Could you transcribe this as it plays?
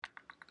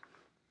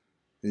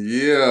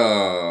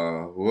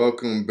Yeah,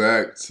 welcome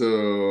back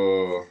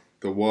to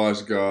the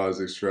Wash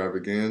Gods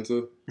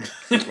Extravaganza.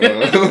 It's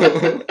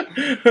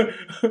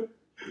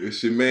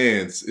your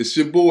man's. It's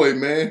your boy,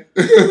 man.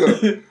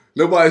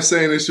 Nobody's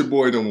saying it's your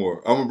boy no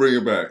more. I'm gonna bring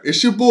it back.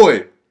 It's your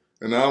boy,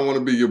 and I don't want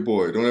to be your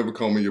boy. Don't ever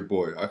call me your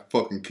boy. I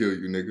fucking kill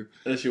you, nigga.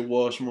 That's your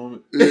wash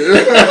moment. Yeah.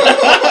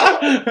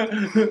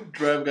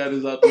 Trav got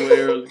his out the way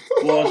early.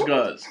 Wash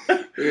Gods.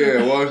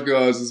 Yeah, Wash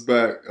Gods is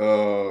back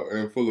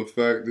in full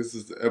effect. This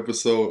is the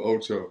episode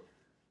Ocho.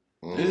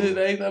 Is it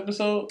the 8th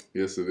episode?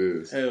 Yes, it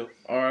is. Hell,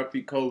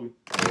 R.I.P. Kobe.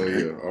 Oh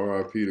yeah,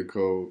 R.I.P. to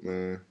Kobe,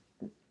 man.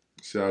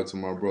 Shout out to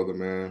my brother,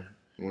 man.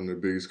 One of the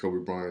biggest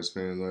Kobe Bryant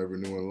fans I ever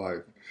knew in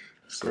life.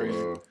 Crazy.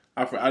 So,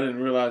 I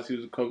didn't realize he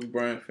was a Kobe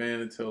Bryant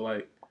fan until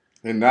like.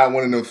 and not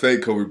one of them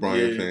fake Kobe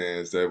Bryant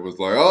fans that was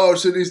like, "Oh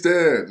shit, he's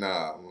dead."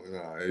 Nah.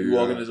 You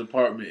walk in his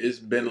apartment, it's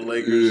been a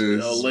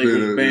Lakers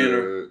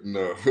banner.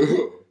 No,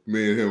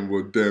 me and him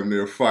would damn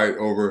near fight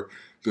over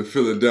the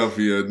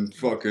Philadelphia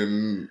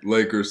fucking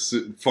Lakers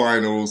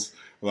finals.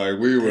 Like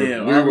we were,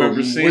 damn, I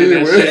remember seeing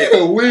that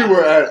shit. We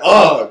were at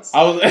odds.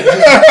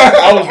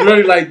 I was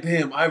really like,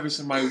 damn,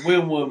 Iverson might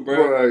win one,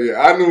 bro. Well, yeah,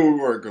 I knew we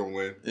weren't gonna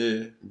win.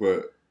 Yeah,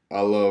 but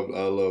I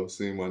love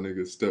seeing my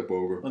niggas step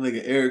over. My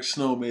nigga Eric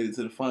Snow made it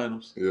to the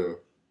finals. Yeah.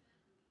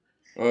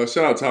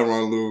 Shout out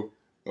Tyronn Lue.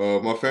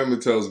 My family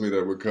tells me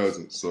that we're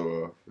cousins,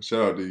 so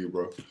shout out to you,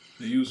 bro.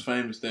 You was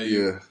famous that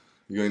year. Yeah.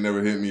 You ain't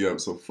never hit me up,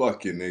 so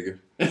fuck you, nigga.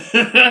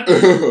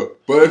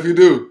 But if you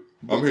do,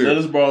 I'm here. Let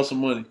us borrow some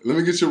money. Let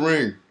me get your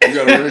ring. You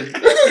got a ring?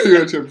 You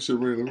got a championship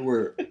ring. Let me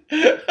wear it.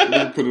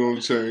 Let me put it on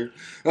the chain.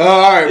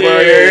 All right, bro.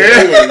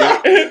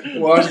 Yeah.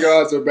 Wash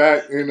Gods are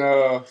back. And,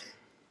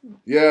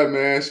 yeah,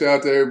 man. Shout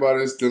out to everybody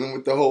that's dealing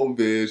with the whole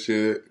vid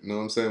shit. You know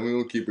what I'm saying? We're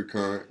going to keep it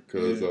current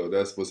because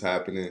that's what's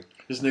happening.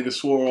 This nigga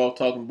swore off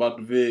talking about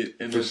the vid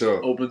and just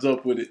opens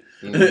up with it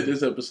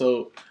this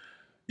episode.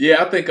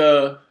 Yeah, I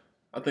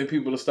think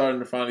people are starting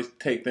to finally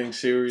take things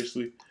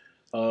seriously.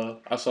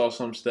 I saw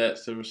some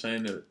stats that were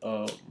saying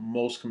that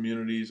most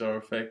communities are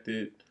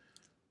affected.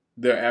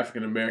 Their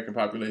African American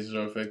populations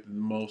are affected the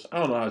most. I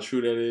don't know how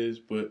true that is,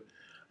 but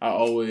I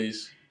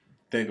always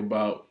think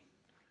about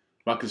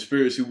my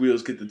conspiracy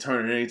wheels get to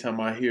turning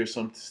anytime I hear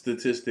some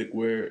statistic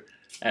where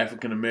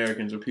African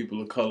Americans or people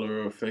of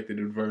color are affected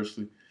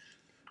adversely.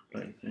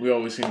 Like, we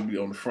always seem to be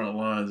on the front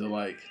lines of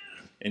like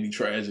any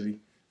tragedy.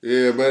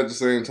 Yeah, but at the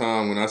same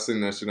time, when I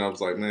seen that shit, I was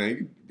like, man,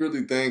 you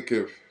really think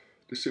if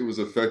this shit was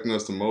affecting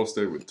us the most,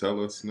 they would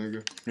tell us,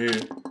 nigga? Yeah.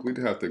 We'd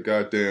have to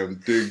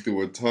goddamn dig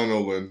through a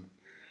tunnel and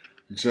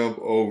jump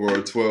over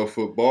a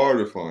 12-foot bar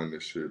to find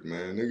this shit,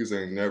 man. Niggas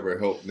ain't never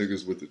helped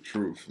niggas with the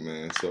truth,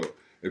 man. So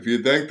if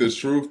you think the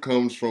truth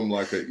comes from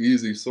like an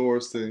easy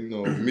source, then, you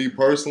know, me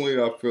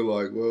personally, I feel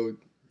like, well,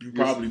 you're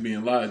probably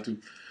being lied to.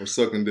 Or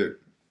sucking dick.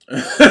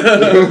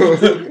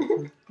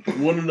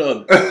 One or the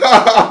other.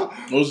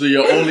 Those are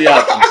your only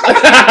options.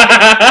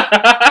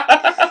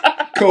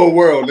 Cold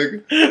world,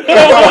 nigga.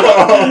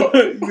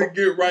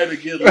 Get right or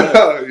get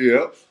left.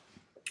 Yeah.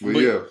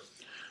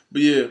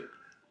 But yeah.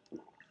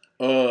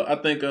 I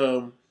think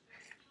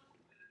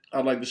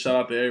I'd like to shout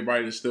out to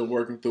everybody that's still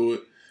working through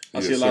it. I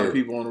see a lot of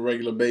people on a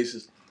regular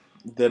basis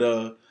that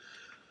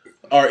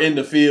are in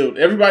the field.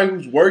 Everybody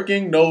who's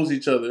working knows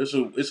each other.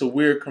 It's a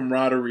weird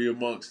camaraderie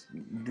amongst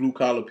blue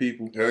collar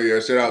people. Hell yeah!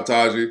 Shout out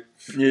Taji.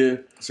 Yeah.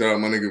 Shout out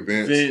my nigga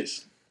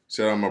Vince.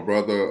 Shout out my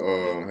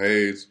brother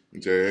Hayes,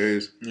 Jay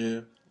Hayes.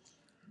 Yeah.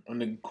 My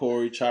nigga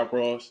Corey, Chop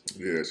Ross.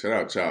 Yeah, shout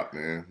out Chop,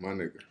 man. My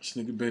nigga. This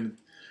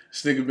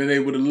nigga been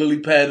able to lily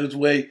pad his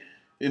way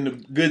in the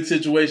good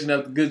situation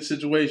after good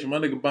situation. My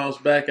nigga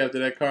bounced back after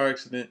that car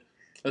accident.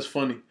 That's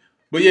funny.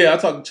 But yeah, I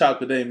talked to Chop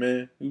today,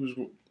 man.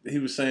 He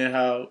was saying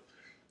how.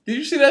 Did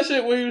you see that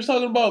shit where he was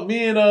talking about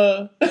me and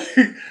yeah,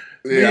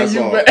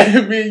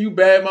 me and you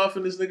bad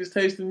mouthing this nigga's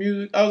taste in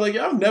music? I was like,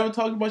 I've never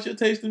talked about your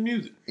taste in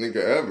music. Nigga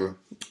ever.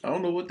 I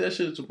don't know what that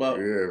shit's about.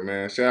 Yeah,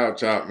 man. Shout out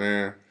Chop,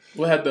 man.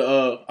 We'll have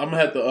to I'm gonna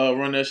have to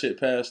run that shit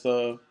past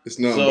it's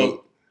nothing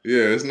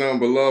it's nothing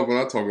but love when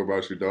I talk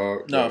about you,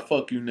 dog. Nah,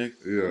 fuck you, nigga.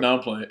 Yeah. Nah,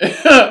 I'm playing.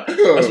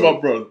 That's my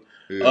brother.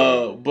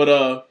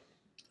 Yeah.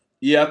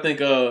 Yeah, I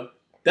think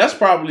that's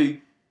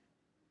probably,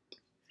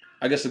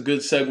 I guess, a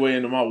good segue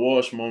into my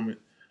wash moment.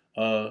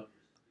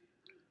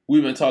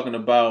 We've been talking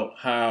about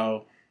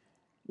how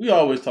we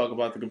always talk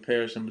about the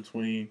comparison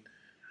between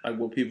like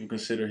what people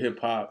consider hip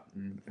hop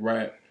and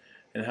rap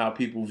and how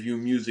people view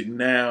music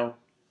now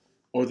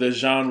or the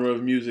genre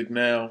of music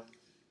now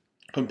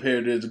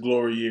compared to its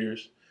glory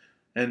years.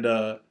 And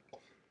I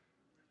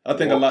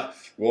think a lot.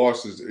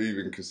 Wash is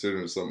even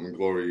considered something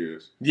glory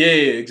years. Yeah,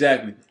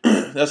 exactly.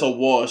 That's a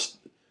washed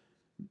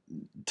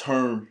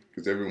term.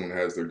 Because everyone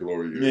has their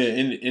glory years.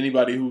 Yeah,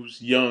 anybody who's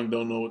young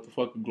don't know what the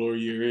fuck a glory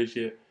year is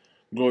yet.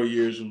 Glory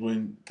years is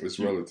when it's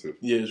relative.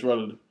 Yeah, it's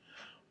relative.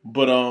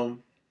 But I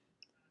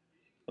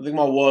think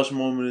my wash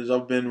moment is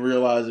I've been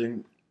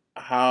realizing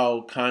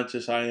how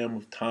conscious I am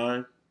of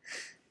time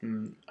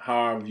and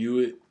how I view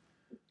it.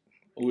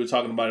 We were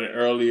talking about it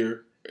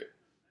earlier.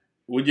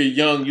 When you're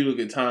young, you look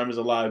at time as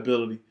a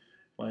liability.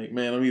 Like,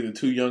 man, I'm either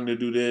too young to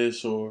do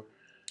this or.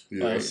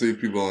 Yeah, I see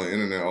people on the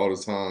internet all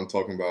the time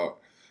talking about,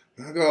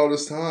 I got all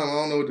this time, I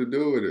don't know what to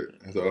do with it.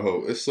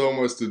 So it's so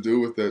much to do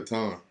with that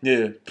time.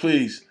 Yeah,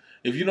 please.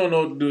 If you don't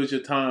know what to do with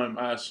your time,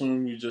 I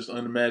assume you're just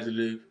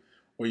unimaginative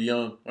or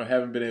young or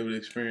haven't been able to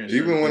experience.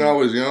 Even when I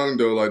was young,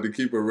 though, like to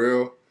keep it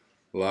real,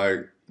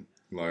 like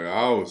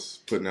I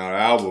was putting out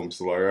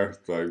albums. Like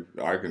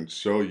I can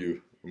show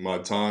you my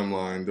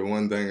timeline. The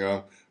one thing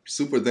I'm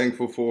super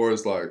thankful for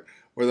is like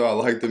whether I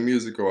like the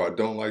music or I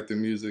don't like the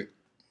music.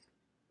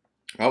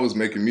 I was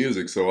making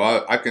music, so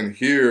I can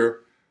hear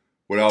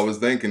what I was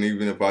thinking,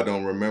 even if I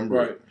don't remember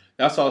right. it.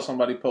 I saw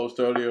somebody post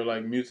earlier,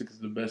 like, music is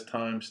the best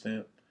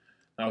timestamp.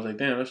 I was like,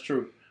 damn, that's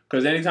true.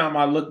 Because anytime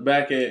I look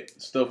back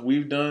at stuff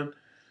we've done,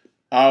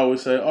 I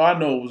always say, oh, I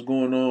know what was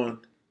going on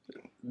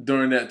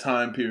during that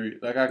time period.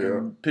 Like, I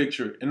can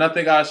picture it. And I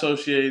think I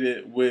associate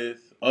it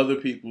with other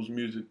people's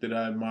music that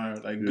I admire.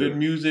 Like, good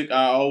music,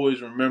 I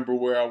always remember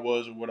where I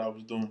was or what I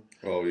was doing.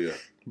 Oh, yeah.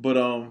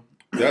 But,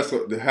 that's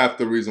half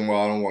the reason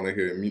why I don't want to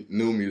hear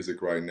new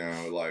music right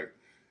now. Like,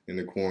 in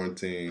the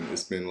quarantine,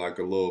 it's been like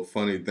a little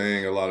funny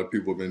thing. A lot of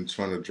people have been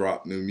trying to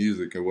drop new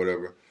music or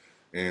whatever.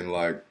 And,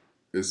 like,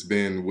 it's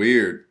been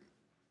weird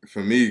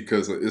for me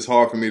because it's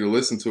hard for me to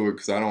listen to it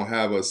because I don't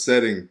have a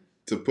setting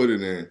to put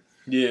it in.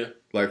 Yeah.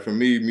 Like, for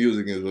me,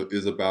 music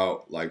is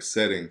about, like,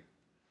 setting.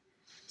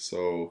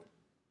 So,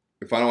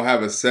 if I don't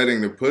have a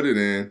setting to put it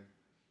in,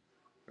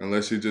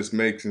 unless you're just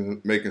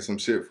making some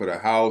shit for the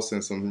house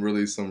and some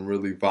really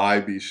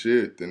vibey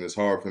shit, then it's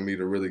hard for me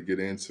to really get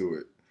into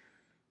it.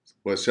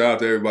 But shout out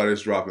to everybody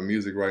that's dropping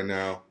music right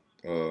now.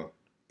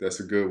 That's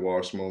a good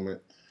wash moment.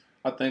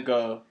 I think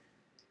the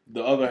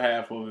other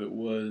half of it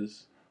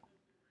was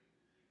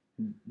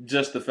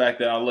just the fact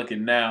that I look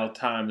at now,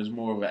 time is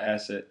more of an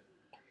asset.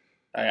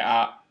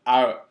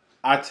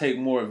 I take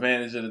more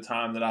advantage of the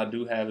time that I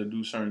do have to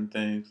do certain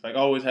things. Like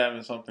always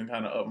having something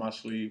kind of up my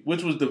sleeve,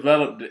 which was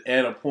developed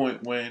at a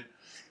point when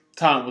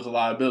time was a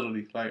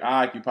liability. Like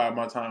I occupied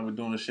my time with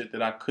doing shit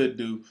that I could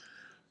do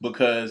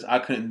because I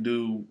couldn't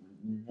do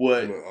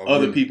what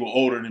other people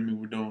older than me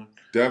were doing.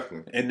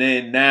 Definitely. And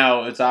then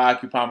now it's I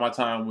occupy my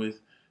time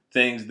with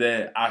things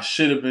that I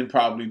should have been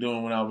probably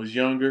doing when I was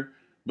younger,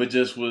 but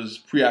just was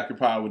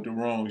preoccupied with the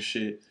wrong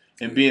shit.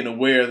 And being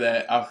aware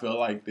that I feel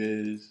like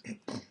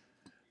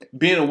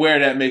being aware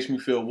that makes me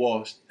feel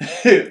washed.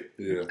 Yeah.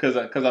 Because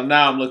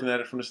I'm looking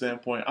at it from the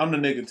standpoint, I'm the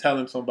nigga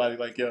telling somebody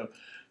like, yo,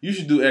 you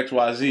should do X,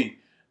 Y, Z.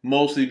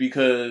 Mostly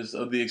because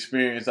of the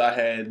experience I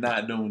had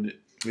not doing it.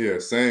 Yeah,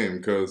 same.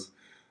 Because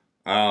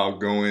I'll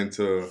go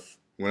into,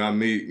 when I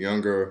meet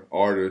younger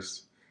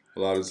artists, a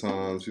lot of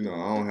times, I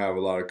don't have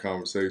a lot of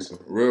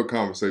real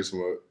conversation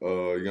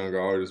with younger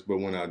artists. But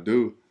when I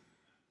do,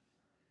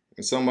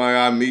 and somebody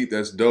I meet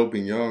that's dope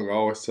and young, I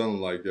always tell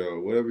them like, yo,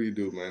 whatever you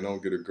do, man,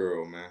 don't get a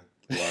girl, man.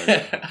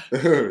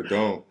 Like,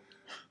 don't.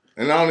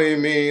 And I don't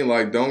even mean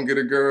like don't get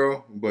a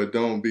girl, but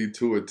don't be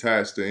too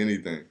attached to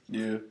anything.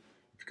 Yeah.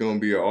 If you're gonna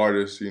be an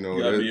artist, you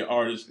gotta be an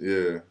artist.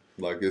 Yeah.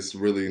 Like it's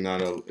really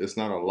not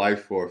a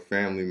life for a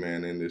family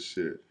man in this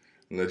shit.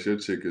 Unless your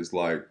chick is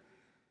like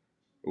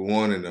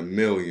 1 in a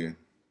million.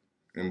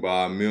 And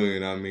by a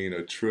million I mean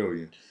a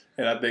trillion.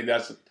 And I think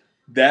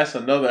that's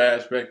another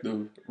aspect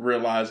of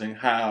realizing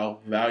how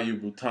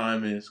valuable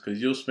time is.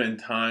 Because you'll spend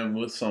time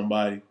with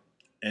somebody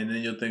and then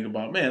you'll think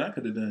about, man, I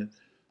could have done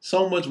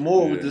so much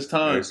more with this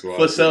time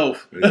for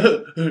self. Yeah,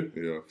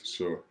 for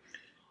sure.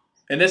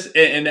 And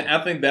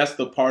I think that's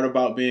the part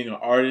about being an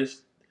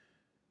artist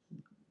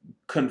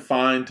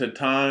confined to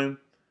time,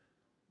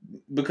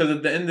 because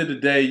at the end of the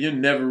day, you're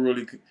never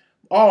really.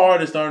 All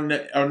artists are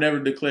never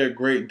declared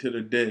great until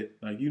they're dead.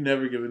 Like you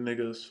never give a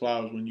nigga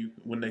flowers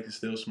when they can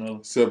still smell them.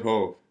 Except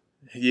Hov.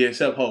 Yeah,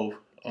 except Hov.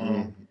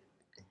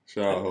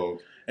 Shout out Hov.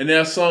 And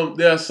there are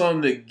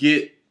some that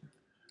get.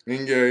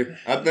 And Ye.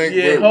 I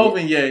think Hov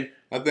and Ye.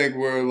 I think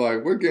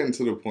we're getting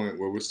to the point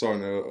where we're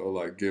starting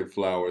to give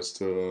flowers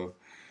to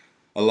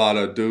a lot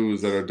of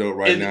dudes that are dope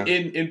right now.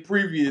 In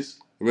previous.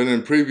 But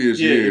in previous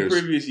years,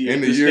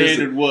 the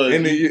standard was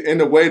in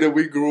the way that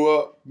we grew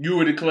up, you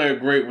were declared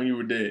great when you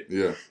were dead.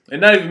 Yeah,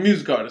 and not even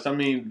music artists. I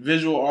mean,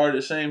 visual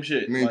artists, same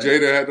shit. I mean, like,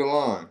 Jada had the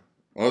line.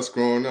 Us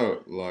growing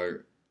up,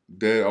 like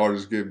dead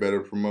artists get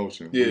better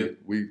promotion. Yeah,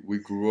 we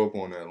grew up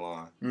on that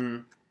line. Mm-hmm.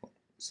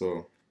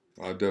 So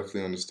I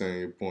definitely understand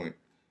your point.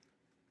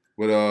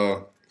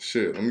 But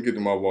shit, let me get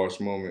to my wash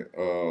moment.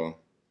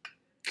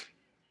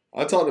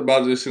 I talked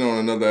about this shit on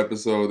another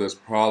episode that's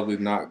probably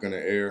not gonna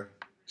air.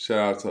 Shout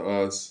out to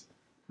us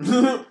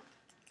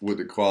with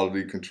the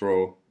quality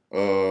control.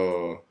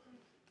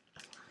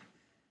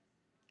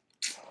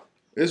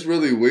 It's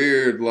really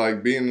weird,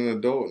 like, being an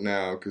adult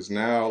now, because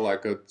now,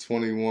 like, a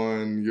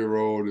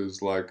 21-year-old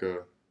is like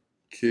a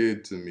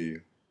kid to me.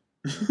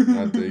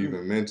 Not to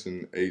even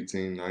mention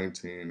 18,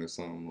 19 or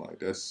something like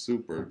that. That's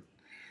super.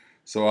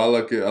 So I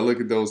look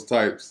at those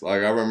types.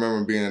 Like, I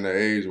remember being in the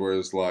age where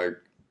it's like,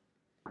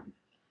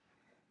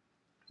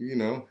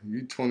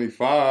 you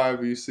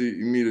 25, you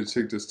meet a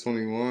chick that's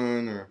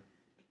 21 or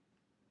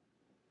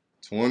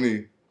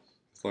 20.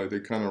 It's like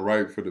they kind of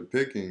ripe for the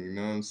picking. You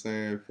know what I'm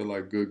saying? Feel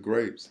like good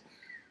grapes.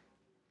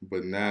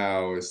 But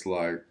now it's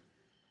like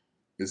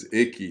it's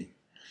icky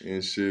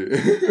and shit.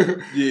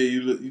 Yeah,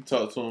 you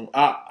talk to him.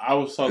 I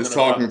was talking. It's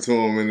talking to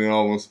him, and it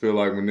almost feel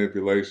like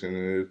manipulation,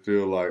 and it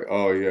feel like,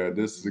 oh yeah,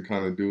 this is the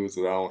kind of dudes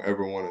that I don't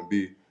ever want to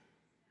be.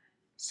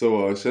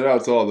 So shout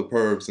out to all the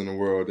pervs in the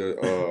world that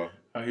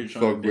out here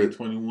trying to date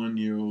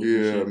 21-year-olds.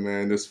 Yeah,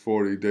 man, that's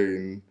 40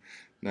 dating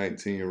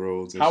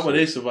 19-year-olds. How are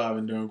they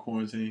surviving during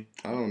quarantine?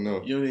 I don't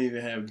know. You don't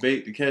even have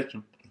bait to catch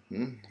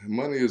them.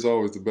 Money is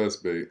always the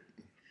best bait.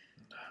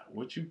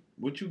 What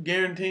you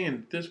guaranteeing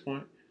at this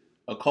point?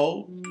 A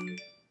cold?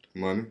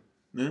 Money.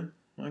 Yeah,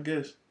 I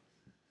guess.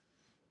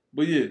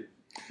 But yeah.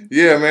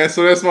 Yeah, man.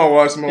 So that's my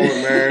watch moment,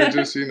 man.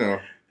 Just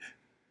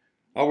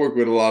I work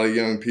with a lot of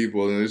young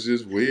people, and it's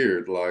just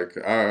weird. Like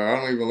I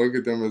don't even look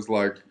at them as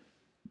like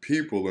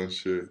people and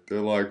shit. They're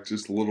like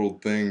just little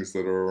things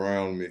that are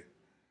around me.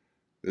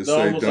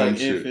 They're almost like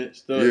shit.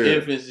 Infants. They're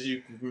infants that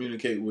you can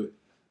communicate with.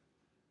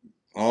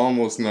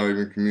 Almost not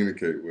even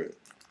communicate with.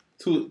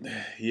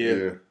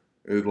 Yeah.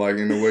 It's like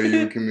in the way you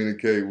would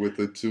communicate with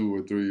a 2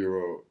 or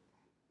 3-year-old.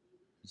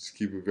 Just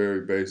keep it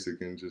very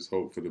basic and just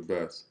hope for the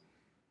best.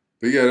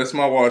 But yeah, that's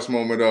my watch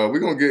moment. We're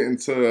gonna get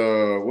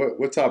into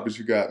what topics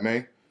you got,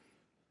 man?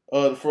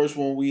 The first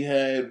one we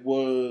had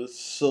was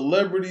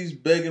celebrities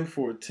begging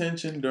for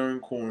attention during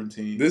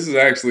quarantine. This is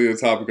actually a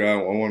topic I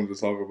wanted to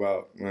talk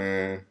about,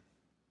 man.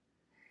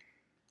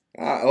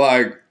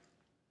 I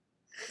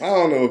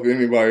don't know if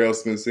anybody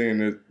else been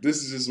seeing it.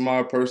 This is just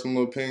my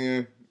personal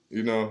opinion,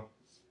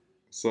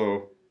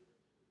 So,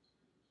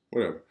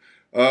 whatever.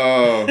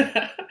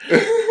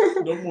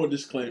 No more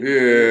disclaimers.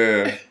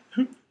 Yeah.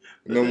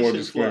 No more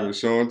disclaimers.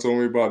 Sean told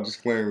me about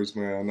disclaimers,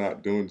 man. I'm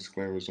not doing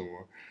disclaimers no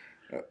more.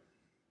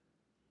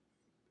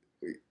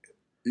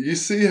 You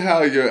see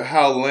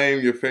how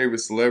lame your favorite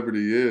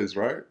celebrity is,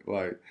 right?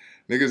 Like,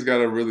 niggas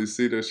gotta really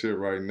see that shit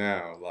right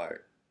now. Like,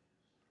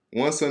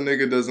 once a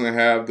nigga doesn't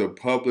have the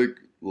public,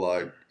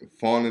 like,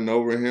 fawning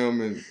over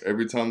him and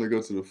every time they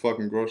go to the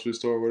fucking grocery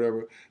store or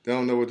whatever, they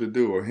don't know what to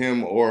do. Or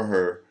him or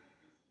her.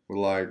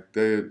 Like,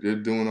 they're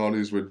doing all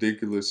these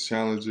ridiculous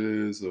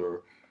challenges,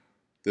 or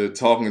they're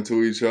talking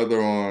to each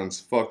other on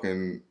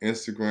fucking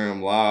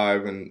Instagram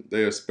Live, and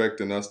they're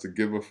expecting us to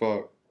give a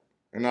fuck.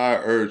 And I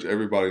urge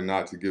everybody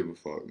not to give a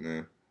fuck,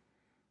 man.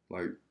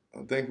 Like,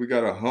 I think we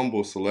gotta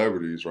humble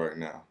celebrities right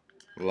now.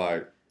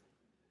 Like,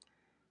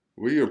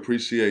 we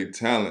appreciate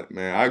talent,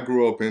 man. I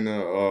grew up in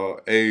an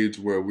age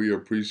where we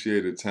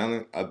appreciated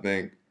talent. I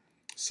think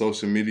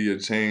social media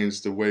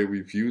changed the way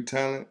we view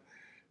talent.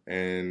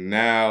 And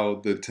now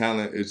the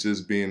talent is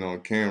just being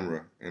on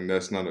camera, and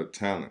that's not a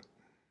talent.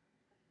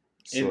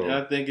 So, and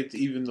I think it's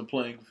even the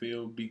playing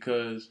field,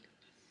 because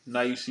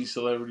now you see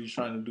celebrities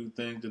trying to do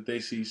things that they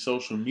see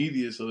social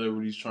media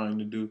celebrities trying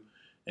to do,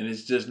 and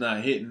it's just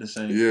not hitting the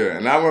same. Yeah,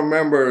 and I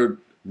remember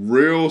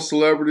real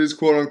celebrities,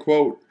 quote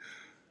unquote,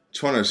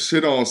 trying to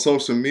shit on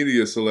social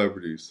media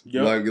celebrities.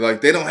 Yep.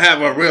 Like they don't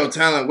have a real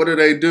talent. What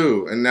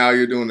do? And now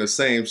you're doing the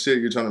same shit.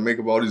 You're trying to make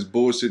up all these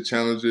bullshit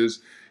challenges.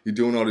 You're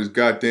doing all these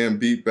goddamn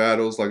beat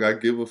battles. Like, I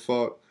give a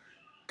fuck.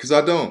 Because I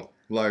don't.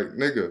 Like,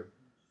 nigga.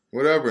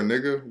 Whatever,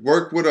 nigga.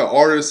 Work with an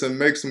artist and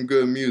make some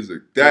good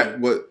music.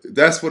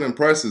 That's what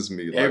impresses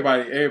me.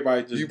 Like,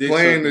 everybody just you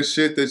playing the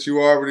shit that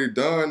you already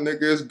done,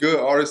 nigga. There's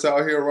good artists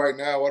out here right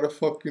now. Why the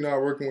fuck you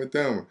not working with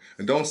them?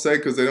 And don't say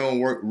because they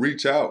don't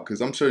reach out. Because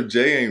I'm sure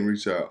Jay ain't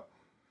reach out.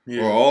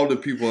 Yeah. Or all the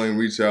people ain't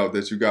reach out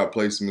that you got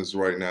placements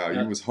right now.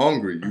 You was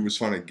hungry. You was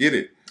trying to get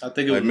it. I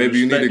think it was like maybe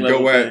you need to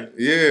go at but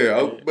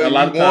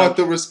you want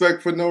the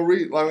respect for no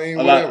reason. I mean,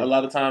 a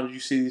lot of times you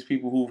see these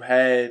people who've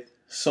had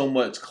so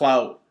much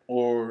clout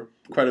or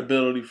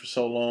credibility for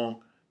so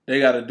long, they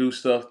got to do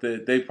stuff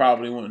that they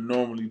probably wouldn't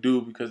normally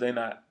do because they're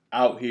not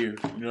out here.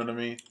 You know what I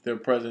mean? Their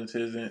presence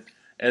isn't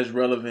as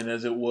relevant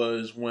as it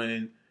was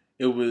when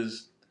it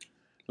was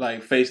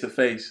like face to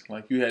face.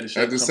 Like you had to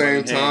shake at the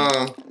same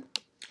time.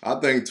 I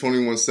think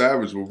 21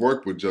 Savage would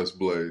work with Just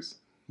Blaze.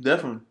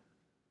 Definitely.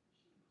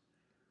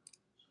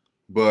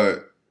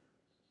 But,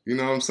 you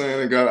know what I'm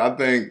saying? I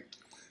think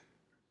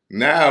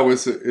now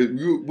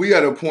we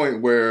at a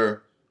point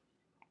where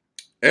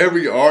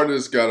every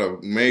artist got to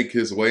make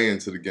his way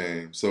into the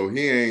game. So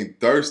he ain't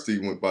thirsty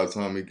by the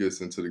time he gets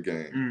into the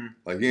game. Mm.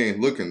 Like, he ain't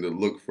looking to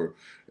look for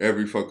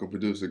every fucking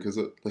producer. Because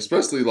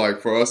especially,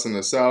 like, for us in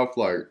the South,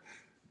 like,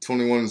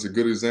 21 is a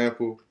good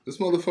example. This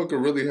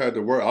motherfucker really had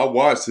to work. I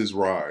watched his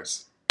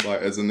rise,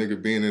 like, as a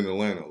nigga being in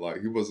Atlanta.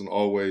 Like, he wasn't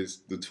always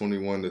the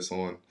 21 that's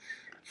on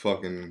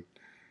fucking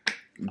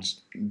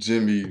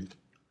Jimmy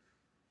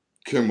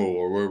Kimmel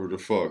or wherever the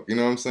fuck. You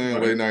know what I'm saying?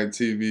 Right. Late night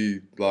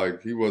TV,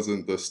 like, he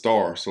wasn't the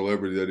star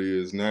celebrity that he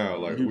is now.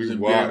 Like, we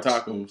watched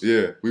tacos.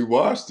 Yeah, we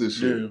watched this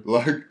shit. Yeah.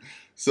 Like,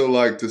 so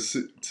like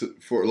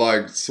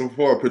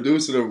for a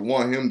producer to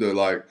want him to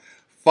like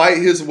fight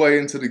his way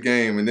into the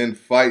game and then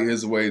fight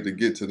his way to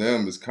get to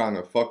them is kind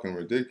of fucking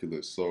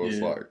ridiculous. So it's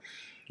like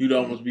you'd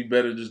almost be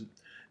better just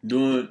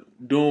Doing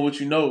what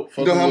you know.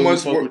 You know how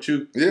much work with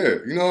you. Yeah,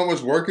 you know how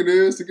much work it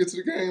is to get to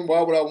the game.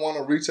 Why would I want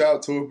to reach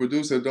out to a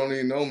producer that don't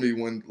even know me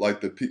when,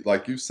 like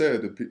like you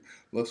said,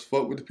 let's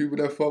fuck with the people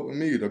that fuck with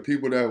me, the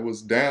people that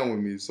was down with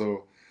me.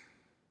 So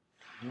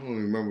I don't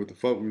even remember what the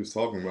fuck we was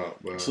talking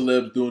about. But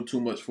celebs doing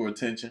too much for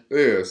attention.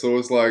 Yeah, so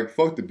it's like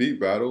fuck the beat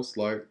battles.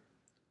 Like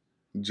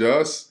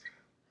just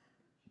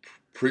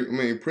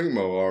Primo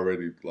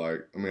already.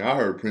 Like I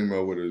heard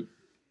Primo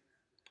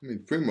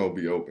Primo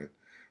be open.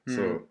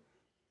 So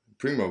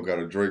Primo got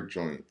a Drake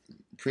joint.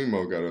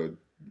 Primo got a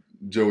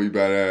Joey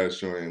Badass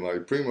joint.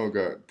 Like Primo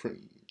got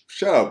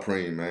shout out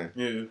Preem, man.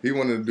 Yeah. He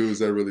one of the dudes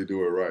that really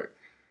do it right.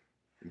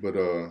 But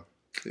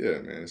yeah,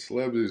 man,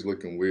 celebrities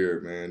looking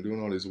weird, man. Doing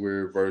all these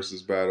weird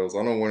versus battles.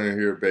 I don't want to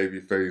hear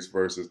Babyface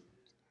versus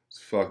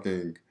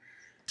fucking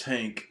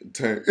Tank.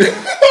 Exactly.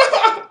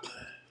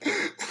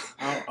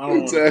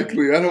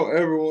 I don't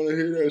ever want to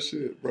hear that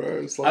shit, bro.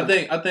 It's like,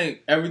 I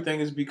think everything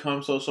has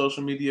become so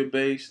social media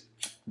based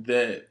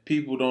that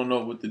people don't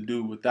know what to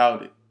do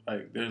without it.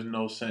 Like, there's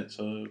no sense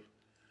of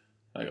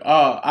like,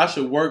 I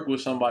should work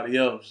with somebody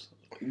else.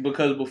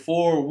 Because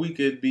before we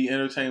could be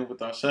entertained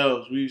with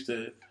ourselves, we used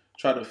to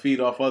try to feed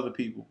off other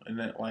people. And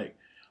that, like,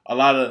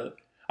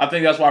 I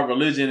think that's why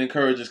religion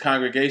encourages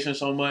congregation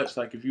so much.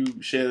 Like, if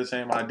you share the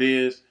same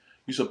ideas,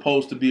 you're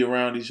supposed to be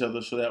around each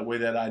other so that way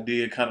that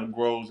idea kind of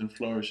grows and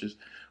flourishes.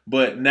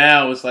 But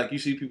now it's like you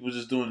see people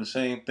just doing the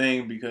same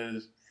thing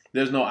because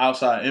there's no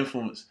outside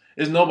influence.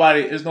 There's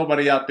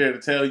nobody out there to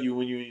tell you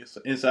when you're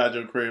inside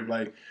your crib,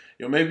 like,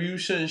 yo, maybe you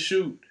shouldn't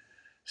shoot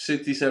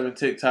 67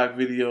 TikTok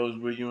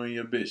videos where you and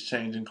your bitch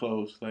changing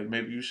clothes. Like,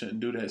 maybe you shouldn't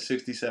do that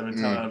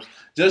 67 times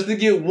just to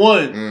get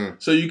one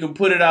so you can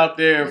put it out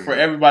there for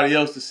everybody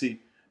else to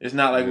see. It's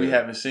not like we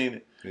haven't seen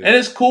it. Yeah. And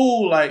it's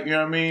cool, like, you know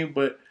what I mean?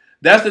 But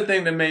that's the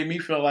thing that made me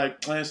feel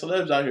like, man,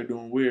 celebs out here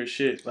doing weird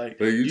shit. Like,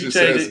 you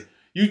change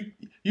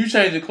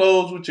your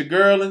clothes with your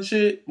girl and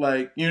shit.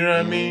 Like, you know what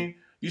I mean?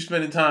 You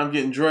spending time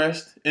getting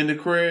dressed in the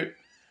crib.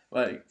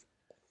 Like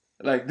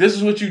this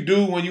is what you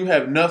do when you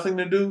have nothing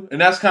to do.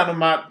 And that's kind of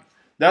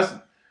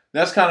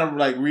that's kind of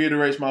like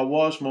reiterates my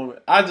Walsh moment.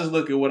 I just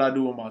look at what I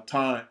do with my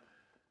time.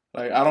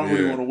 Like, I don't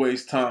really want to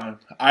waste time.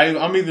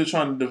 I'm either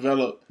trying to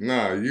develop.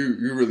 Nah,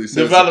 you really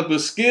said develop a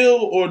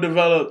skill or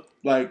develop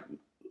like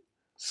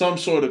some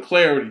sort of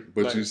clarity.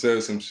 But like, you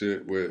said some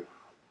shit with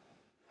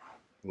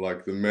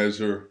like the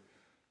measure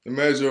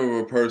of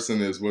a person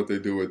is what they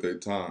do with their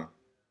time.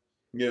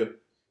 Yeah.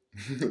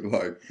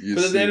 Like,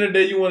 because at the end of the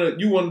day, you want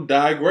to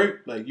die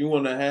great. Like, you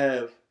want to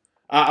have.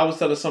 I was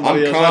telling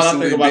somebody else. I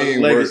think about his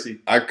legacy.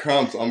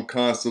 I'm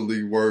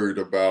constantly worried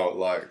about,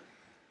 like,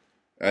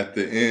 at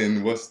the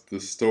end, what's the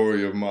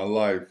story of my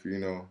life? You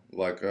know,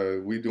 like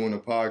we doing a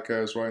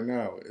podcast right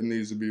now. It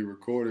needs to be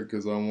recorded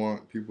because I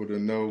want people to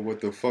know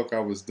what the fuck I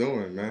was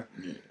doing, man.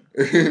 Yeah.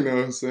 You know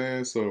what I'm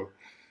saying? So.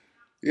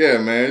 Yeah,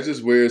 man, it's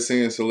just weird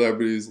seeing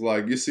celebrities.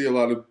 Like, you see a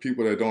lot of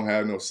people that don't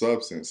have no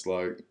substance.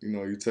 Like, you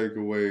know, you take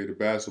away the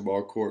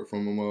basketball court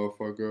from a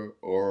motherfucker,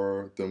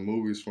 or the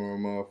movies from a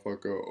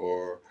motherfucker,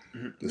 or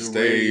the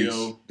stage,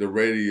 the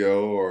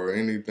radio, or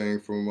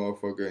anything from a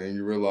motherfucker, and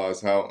you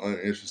realize how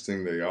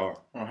uninteresting they are.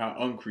 Or how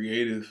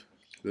uncreative.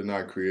 They're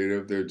not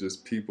creative. They're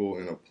just people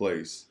in a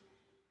place.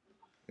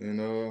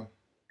 And,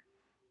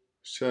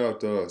 shout out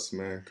to us,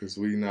 man, because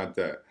we not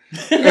that.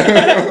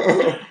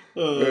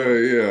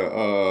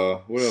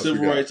 What else?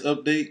 Civil rights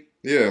update.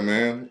 Yeah,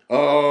 man.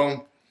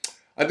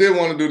 I did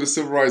want to do the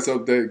civil rights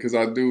update because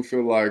I do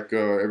feel like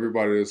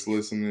everybody that's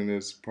listening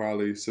is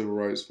probably civil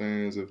rights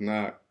fans. If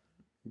not,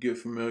 get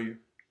familiar.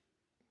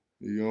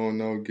 You don't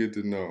know, get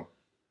to know.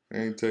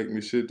 Ain't take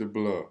me shit to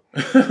blow.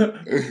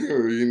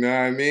 You know what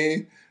I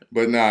mean?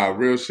 But nah,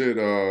 real shit.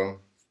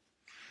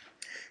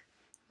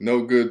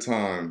 No Good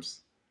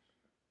Times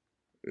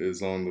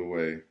is on the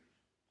way.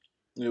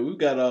 Yeah, we've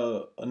got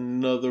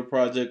another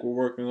project we're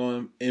working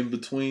on in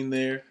between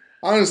there.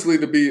 Honestly,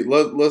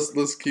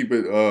 let's keep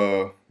it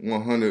 100.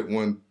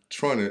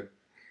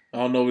 I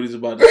don't know what he's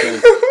about to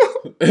say.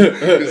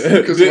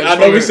 I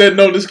know we said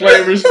no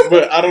disclaimers,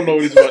 but I don't know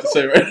what he's about to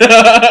say right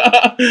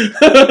now.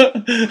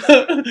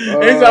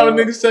 Anytime a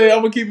nigga say I'm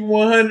gonna keep it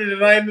 100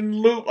 and I ain't in the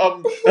loop,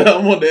 I'm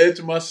on the edge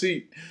of my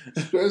seat.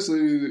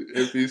 Especially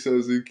if he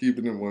says he's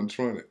keeping it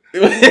 120.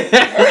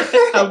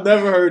 I've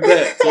never heard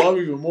that, so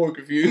I'm even more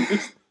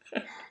confused.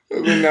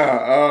 But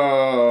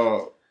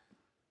nah,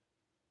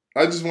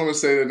 I just want to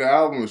say that the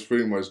album is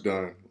pretty much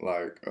done.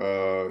 Like,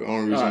 the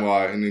only reason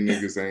why any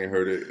niggas ain't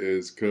heard it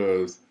is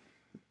because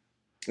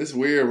it's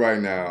weird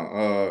right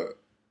now.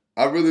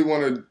 I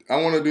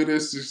want to do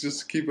this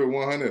just to keep it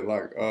 100.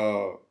 Like,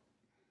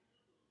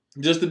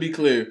 just to be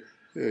clear.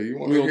 Yeah, you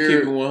want to hear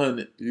keep it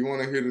 100. You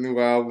want to hear the new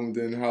album,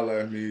 then holla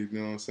at me. You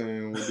know what I'm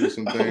saying? We'll do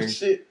some things.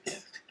 Oh, shit.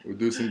 We'll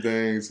do some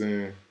things,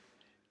 and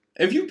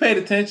if you paid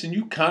attention,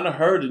 you kind of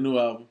heard the new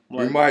album.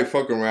 Like, we might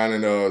fuck around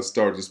and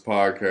start this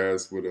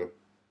podcast with a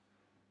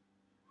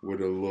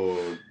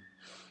little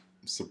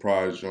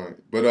surprise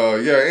joint. But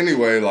yeah,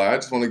 anyway, like, I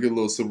just want to get a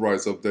little civil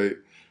rights update.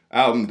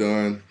 album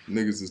done.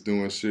 Niggas is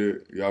doing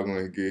shit. Y'all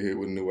gonna get hit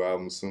with a new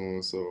album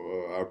soon. So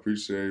I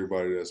appreciate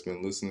everybody that's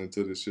been listening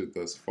to this shit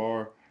thus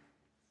far.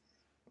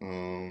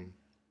 The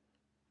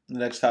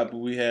next topic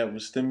we had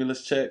was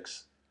stimulus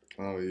checks.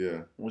 Oh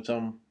yeah. Which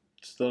I'm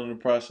still in the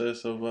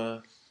process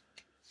of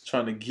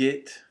trying to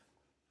get.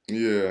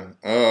 Yeah.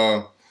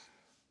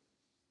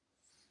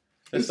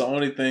 It's the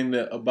only thing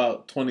that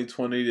about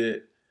 2020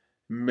 that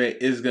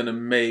is gonna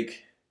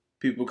make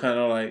people kind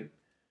of like,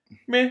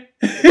 meh.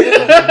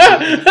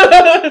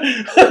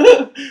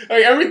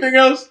 Like everything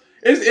else,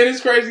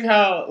 it's crazy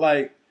how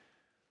like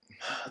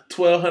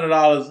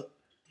 $1,200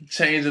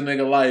 change a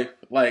nigga life.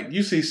 Like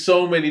you see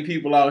so many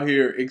people out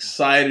here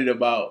excited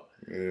about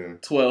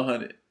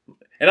 $1,200,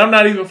 and I'm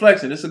not even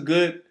flexing. It's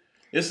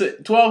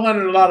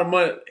 $1,200 a lot of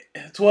money.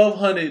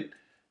 $1,200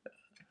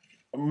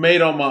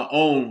 made on my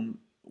own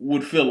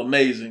would feel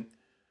amazing,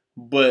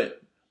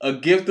 but a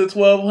gift of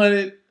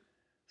 $1,200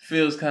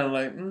 feels kind of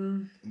like,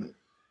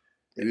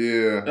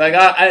 yeah. Like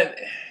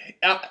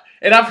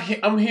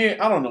I'm here.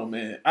 I don't know,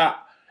 man.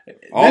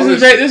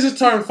 This is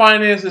turned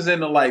finances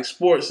into like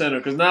Sports Center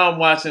because now I'm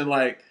watching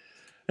like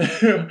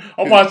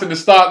I'm watching the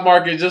stock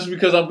market just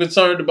because I'm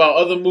concerned about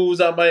other moves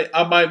I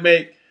might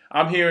make.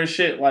 I'm hearing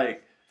shit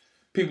like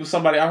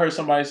I heard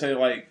somebody say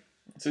like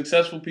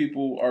successful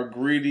people are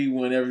greedy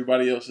when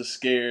everybody else is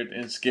scared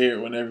and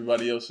scared when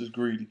everybody else is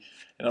greedy.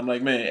 And I'm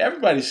like, man,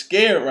 everybody's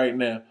scared right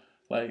now.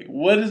 Like,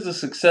 what is a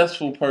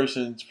successful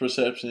person's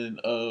perception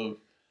of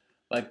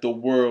like the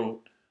world?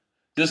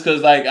 Just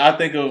because like I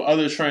think of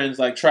other trends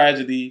like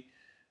tragedy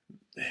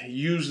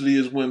usually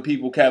is when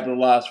people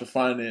capitalize for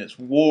finance.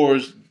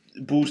 Wars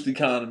boost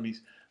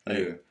economies. Like,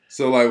 yeah.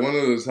 So like one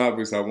of the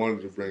topics I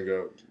wanted to bring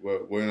up,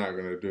 what we're not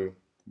gonna do,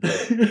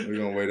 but we're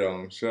gonna wait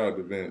on. Shout out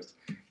to Vince.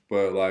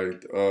 But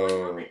like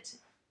the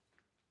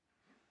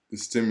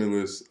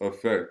stimulus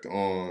effect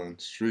on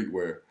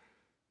streetwear,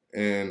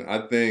 and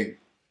I think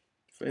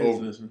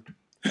Jesus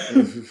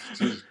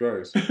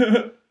Christ.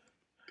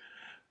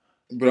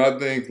 But I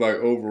think like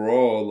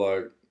overall,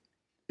 like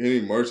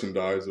any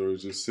merchandiser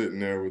is just sitting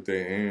there with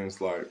their hands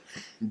like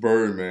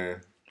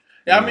Birdman.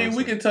 Yeah, I mean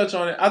we can touch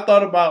on it. I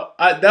thought about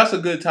that's a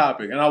good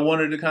topic, and I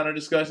wanted to kind of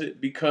discuss it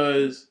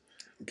because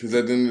at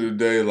the end of the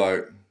day,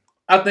 like.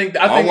 I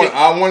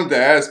wanted to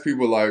ask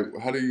people like,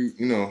 how do you,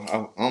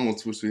 I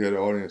almost wish we had an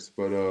audience,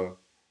 but I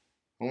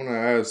want to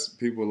ask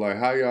people like,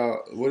 how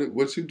y'all,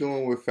 what you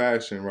doing with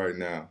fashion right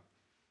now?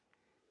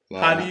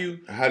 Like,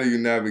 how do you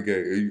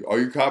navigate? Are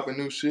you copping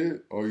new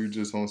shit, or are you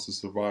just on some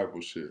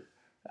survival shit?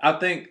 I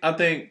think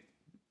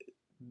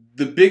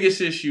the biggest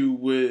issue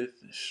with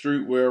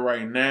streetwear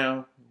right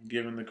now,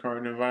 given the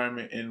current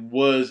environment, and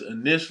was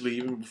initially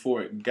even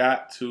before it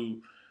got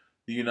to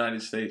the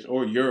United States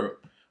or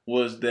Europe,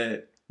 was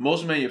that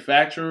most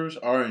manufacturers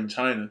are in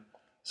China.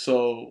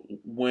 So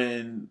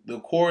when the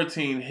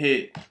quarantine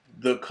hit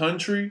the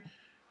country,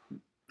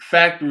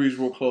 factories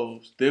were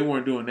closed. They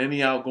weren't doing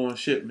any outgoing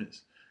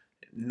shipments.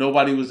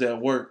 Nobody was at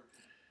work.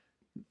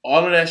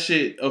 All of that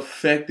shit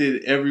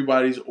affected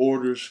everybody's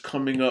orders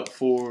coming up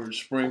for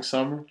spring,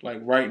 summer,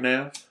 like right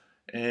now.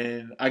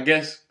 And I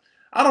guess,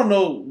 I don't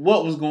know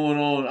what was going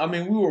on. I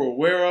mean, we were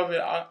aware of it.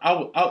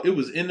 It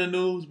was in the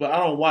news, but I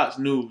don't watch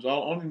news.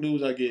 All only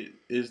news I get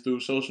is through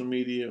social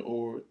media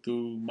or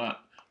through my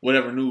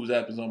whatever news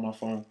app is on my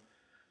phone.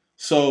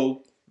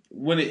 So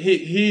when it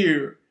hit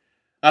here,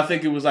 I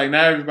think it was like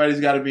now everybody's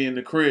got to be in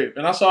the crib.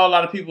 And I saw a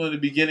lot of people in the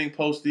beginning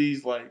post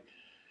these like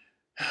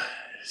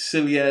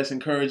silly ass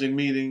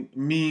encouraging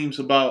memes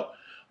about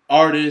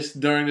artists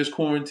during this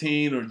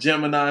quarantine or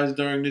Geminis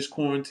during this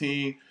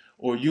quarantine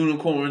or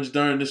unicorns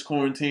during this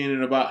quarantine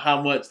and about how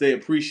much they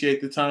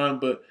appreciate the time.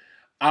 But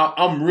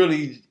I'm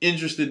really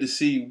interested to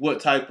see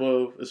what type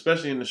of,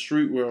 especially in the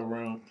streetwear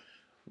realm,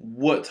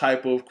 what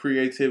type of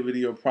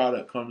creativity or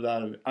product comes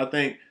out of it.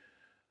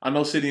 I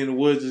know City in the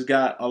Woods has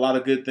got a lot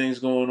of good things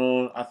going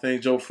on. I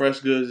think Joe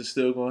Freshgoods is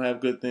still going to have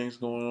good things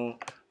going on.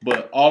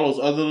 But all those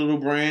other little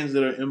brands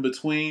that are in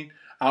between,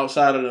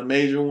 outside of the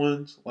major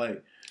ones,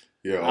 like,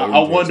 yeah, I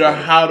wonder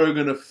how they're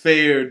going to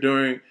fare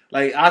during,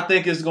 like, I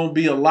think it's going to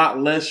be a lot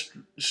less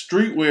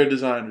streetwear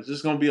designers.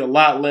 It's going to be a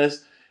lot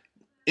less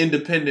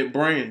independent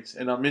brands.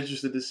 And I'm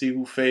interested to see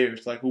who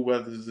fares, like, who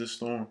weathers this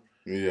storm.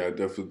 Yeah, I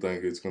definitely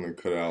think it's going to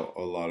cut out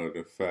a lot of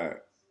the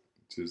fat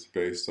just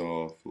based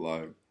off,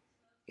 like,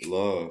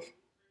 love.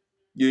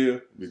 Yeah.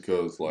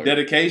 Because, like.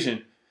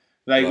 Dedication.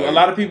 Like a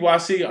lot of people I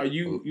see,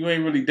 you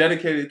ain't really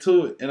dedicated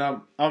to it. And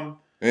I'm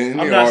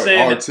not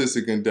saying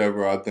artistic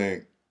endeavor, I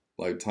think,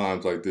 like,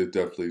 times like this,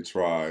 definitely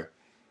try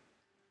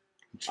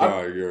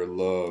your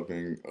love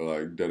and,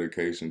 like,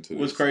 dedication to this.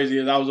 What's crazy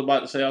is I was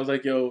about to say, I was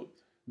like, yo,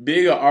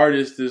 being an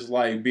artist is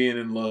like being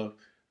in love.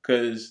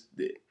 Because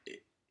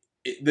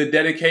the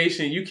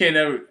dedication, you can't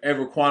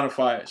ever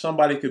quantify it.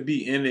 Somebody could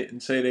be in it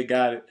and say they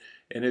got it.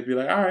 And they'd be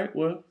like, all right,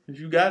 well, if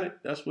you got it,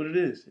 that's what it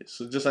is.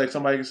 So just like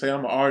somebody can say,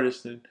 I'm an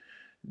artist, and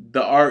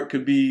the art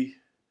could be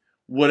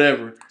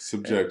whatever.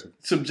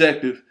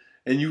 Subjective.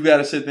 And you got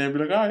to sit there and be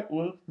like, all right,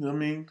 well, I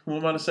mean, who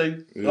am I to say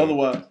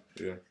otherwise?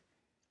 Yeah.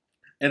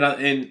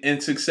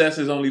 And success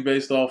is only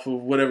based off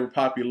of whatever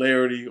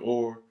popularity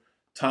or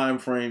time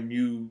frame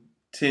you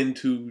tend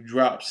to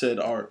drop said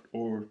art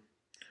or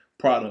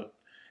product.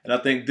 And I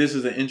think this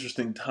is an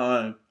interesting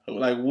time.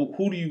 Like,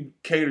 who do you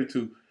cater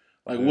to?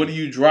 Like, what do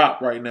you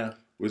drop right now?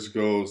 Which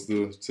goes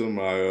to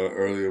my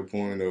earlier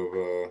point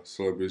of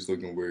celebrities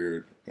looking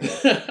weird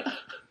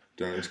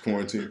during this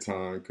quarantine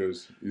time,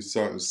 because you're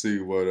starting to see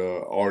what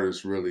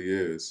artist really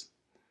is.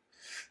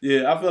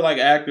 Yeah, I feel like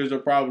actors are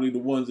probably the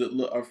ones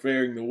that are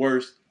faring the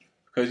worst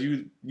because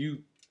you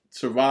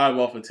survive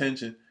off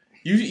attention.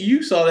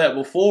 You saw that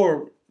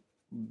before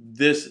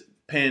this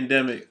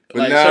pandemic. But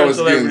like now it's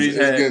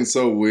getting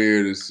so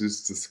weird. It's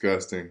just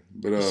disgusting.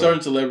 But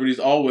certain celebrities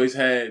always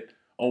had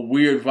a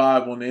weird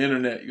vibe on the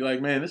internet. You're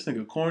like, man, this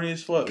nigga corny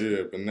as fuck.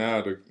 Yeah, but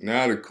now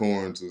the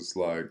corns is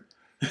like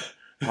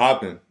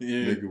popping.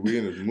 Yeah, nigga, we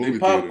in the movie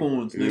theater.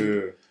 Popcorns,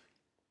 nigga.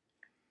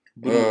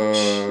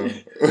 Yeah.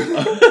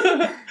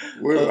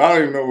 Well, I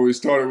don't even know where we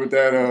started with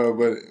that,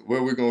 but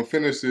where we're going to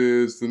finish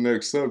is the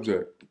next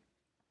subject.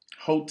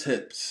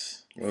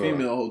 Hoteps.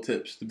 Female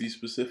Hoteps, to be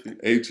specific.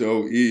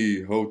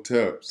 H-O-E,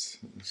 Hoteps.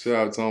 Shout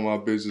out to all my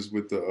bitches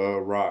with the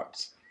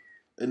rocks.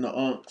 And the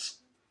unks.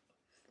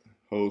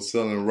 Hoes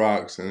selling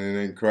rocks and it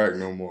ain't crack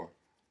no more.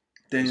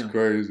 Damn. It's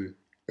crazy.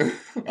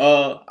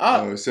 Shout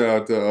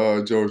out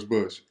to George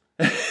Bush.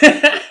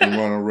 And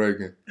Ronald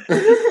Reagan.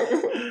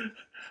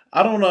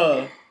 I don't,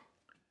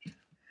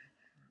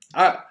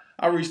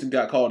 I recently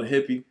got called a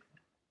hippie.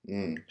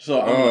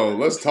 So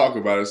let's talk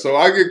about it. So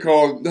I get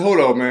called. Hold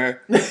on, man.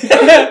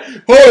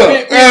 Hold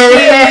up.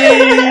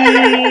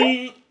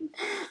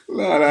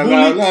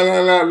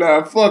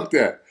 Nah. Fuck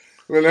that.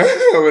 But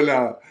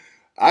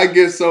I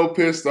get so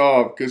pissed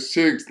off because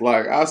chicks,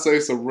 like, I say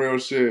some real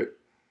shit.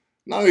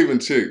 Not even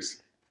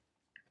chicks.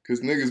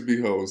 Because niggas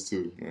be hoes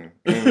too, man.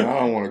 And I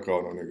don't want to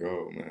call no nigga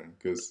hoe, man.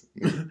 Because,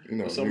 you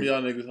know. Some of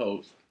y'all niggas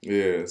hoes.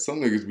 Yeah, some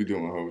niggas be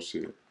doing hoe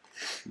shit.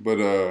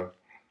 But,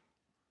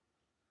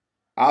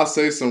 I'll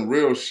say some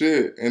real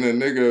shit and a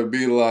nigga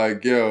be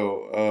like,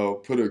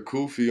 yo, put a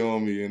kufi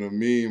on me in a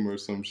meme or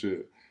some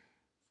shit.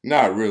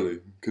 Not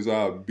really, because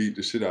I'll beat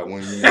the shit out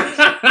one of you niggas.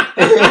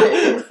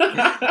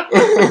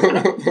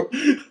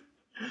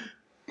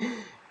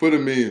 Put a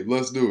meme,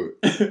 let's do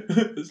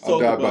it. I'll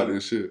die by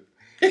this shit.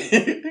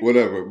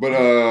 Whatever. But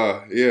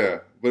yeah.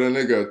 But a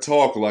nigga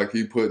talk like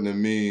he putting a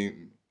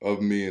meme of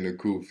me in a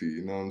kufi,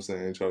 you know what I'm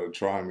saying? Try to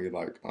try me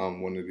like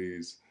I'm one of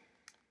these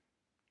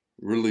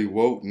really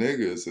woke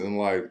niggas. And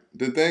like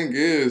the thing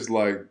is,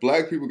 like,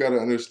 black people gotta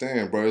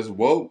understand, bro, it's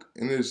woke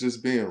and it's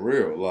just being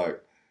real. Like,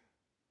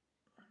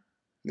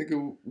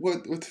 nigga,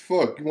 what the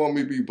fuck? You want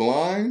me to be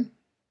blind?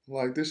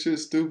 Like, this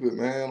shit's stupid,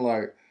 man.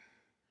 Like,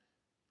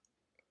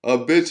 a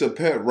bitch a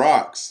pet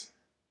rocks.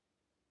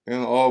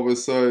 And all of a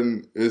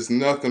sudden, it's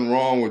nothing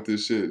wrong with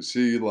this shit.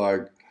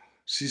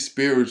 She's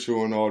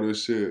spiritual and all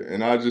this shit.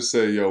 And I just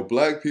say, yo,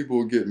 black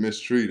people get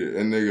mistreated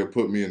and nigga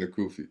put me in the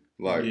kufi.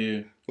 Like,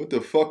 yeah. What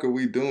the fuck are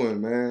we doing,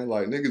 man?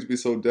 Like, niggas be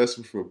so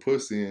desperate for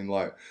pussy and,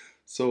 like,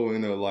 so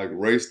in a, like,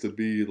 race to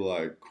be,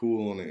 like,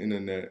 cool on the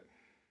internet.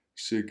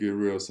 Shit get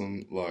real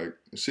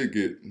shit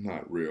get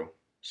not real.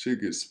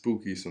 Shit get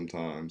spooky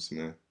sometimes,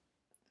 man.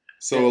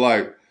 So,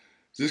 like,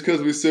 just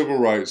because we civil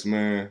rights,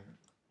 man,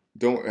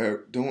 don't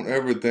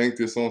ever think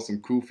this on some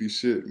goofy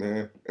shit,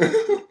 man.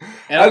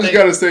 I just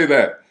got to say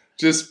that.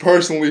 Just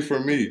personally for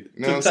me. You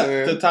know what I'm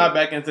saying? To tie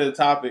back into the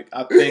topic,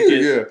 I think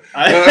it's...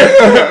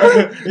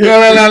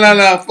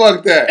 No.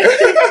 Fuck that.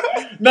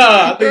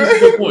 I think it's a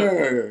good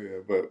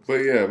point. But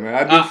yeah,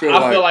 man. I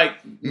feel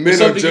like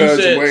men are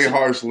judged way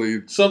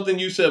harshly. Something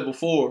you said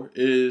before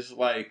is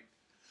like,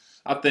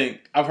 I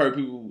think I've heard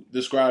people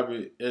describe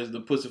it as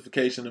the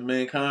pussification of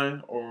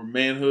mankind or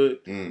manhood.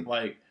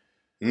 Like,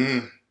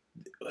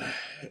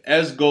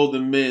 as go the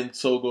men,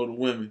 so go the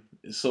women.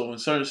 So in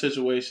certain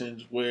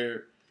situations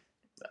where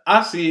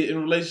I see it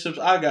in relationships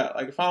I got,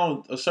 like if I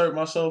don't assert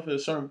myself at a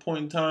certain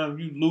point in time,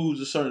 you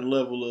lose a certain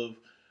level of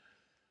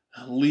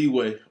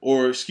leeway,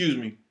 or excuse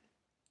me,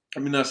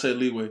 let me not say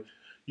leeway.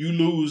 You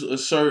lose a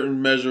certain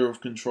measure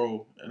of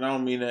control, and I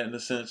don't mean that in the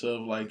sense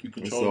of like you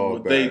control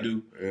what they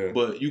do,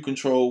 but you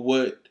control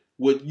what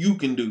you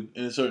can do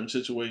in a certain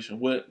situation,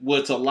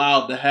 what's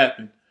allowed to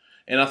happen,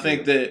 and I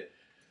think that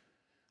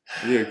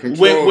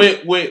control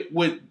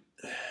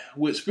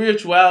with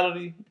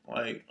spirituality,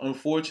 like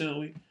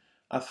unfortunately,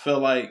 I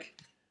felt like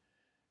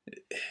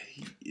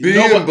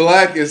being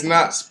black is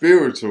not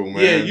spiritual,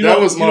 man. Yeah, that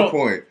was my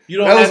point.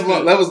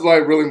 That was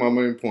like really my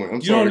main point.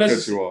 I'm sorry to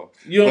cut you off.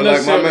 You don't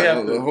necessarily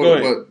have to. Go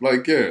ahead.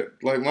 But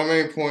like my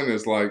main point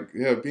is like,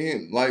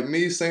 being like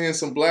me saying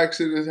some black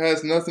shit that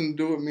has nothing to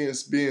do with me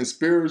as being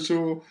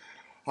spiritual.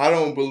 I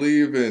don't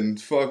believe in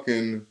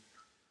fucking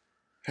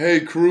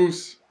Hey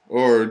Cruz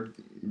or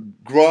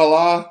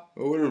Grala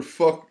or whatever the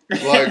fuck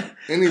like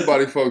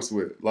anybody fucks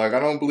with. Like,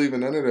 I don't believe in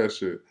none of that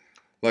shit.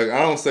 Like,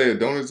 I don't say it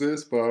don't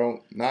exist, but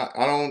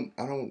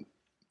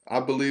I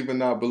believe in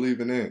not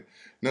believing in. You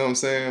know what I'm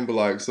saying? But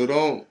like, so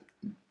don't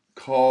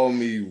call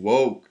me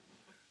woke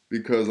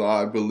because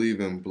I believe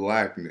in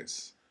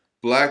blackness.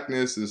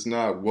 blackness is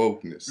not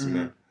wokeness,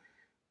 man.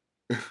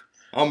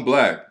 I'm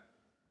black.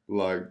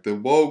 Like, the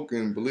woke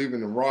and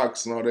believing in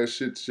rocks and all that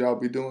shit that y'all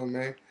be doing,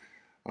 man.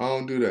 I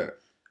don't do that.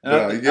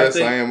 But yes,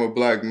 I am a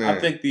black man. I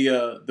think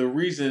the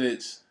reason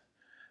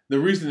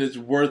it's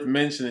worth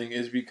mentioning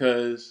is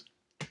because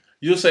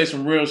you'll say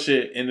some real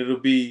shit and it'll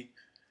be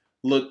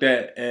looked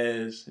at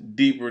as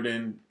deeper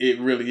than it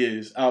really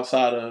is,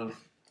 outside of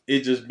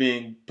it just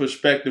being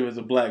perspective as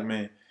a black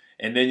man.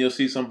 And then you'll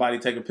see somebody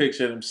take a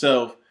picture of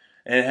themselves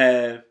and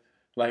have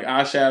like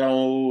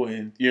eyeshadow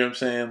and, you know what I'm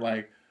saying,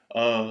 like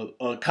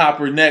a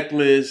copper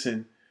necklace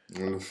and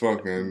the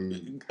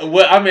fucking.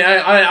 Well, I mean,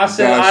 I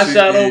said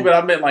eyeshadow, but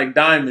I meant like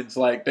diamonds.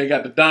 Like they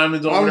got the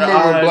diamonds over their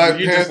eyes. Black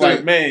Panther, just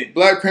like, man.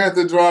 Black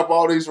Panther drop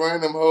all these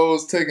random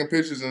hoes taking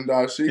pictures in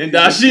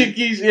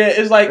dashikis. Yeah,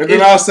 it's like. And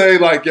then I'll say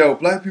like, yo,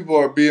 black people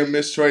are being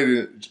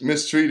mistreated,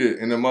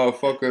 and the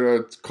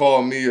motherfucker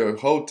call me a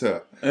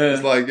hotep.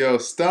 It's like, yo,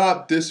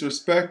 stop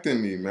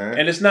disrespecting me, man.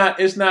 And it's not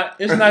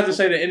to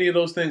say that any of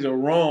those things are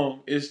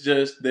wrong. It's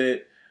just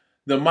that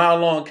the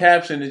mile-long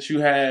caption that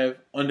you have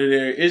under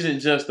there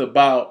isn't just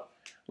about,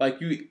 like,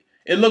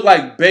 it looked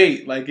like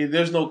bait. Like,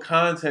 there's no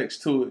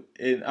context to it.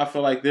 And I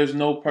feel like there's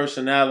no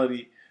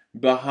personality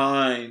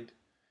behind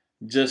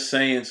just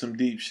saying some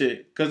deep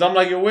shit. Because I'm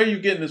like, yo, where are you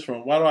getting this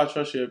from? Why do I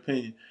trust your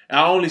opinion? And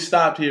I only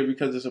stopped here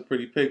because it's a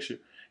pretty picture.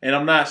 And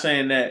I'm not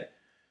saying that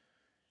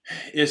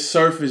it's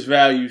surface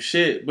value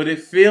shit, but it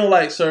feel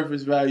like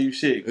surface value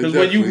shit. Because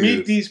when you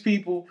meet these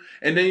people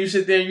and then you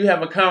sit there and you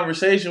have a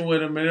conversation with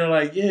them and they're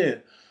like, yeah,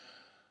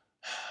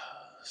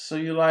 so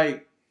you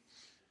like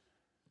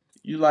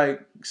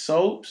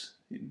soaps,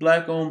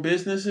 black-owned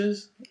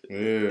businesses,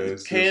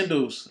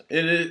 candles,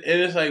 and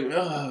it's like,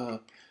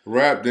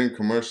 wrapped in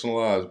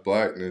commercialized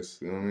blackness.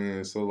 You know what I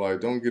mean? So like,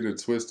 don't get it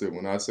twisted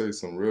when I say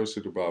some real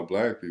shit about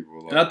black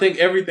people. Like, and I think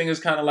everything is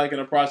kind of like in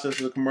the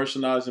process of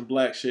commercializing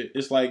black shit.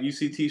 It's like you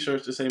see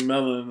T-shirts that say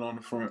melanin on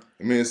the front.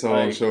 I mean, it's a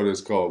whole show that's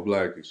called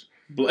Blackish.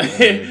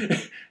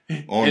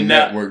 On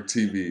network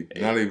TV,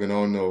 not even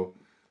on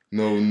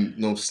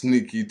no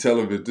sneaky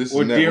television. This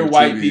or is dear network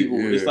white TV. people.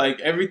 Yeah. It's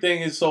like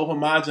everything is so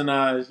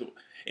homogenized.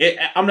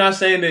 I'm not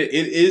saying that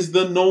it is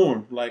the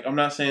norm. Like, I'm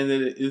not saying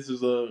that this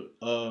is a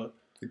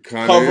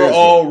cover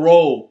all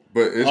role,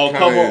 but it's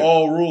cover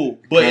all rule.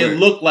 But it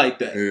looked like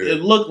that. Yeah,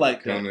 it looked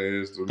like that.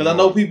 Because I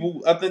know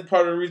people. I think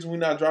part of the reason we're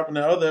not dropping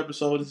that other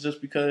episode is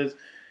just because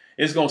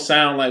it's gonna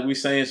sound like we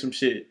saying some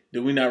shit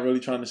that we're not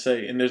really trying to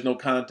say, and there's no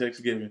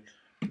context given.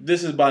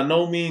 This is by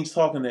no means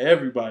talking to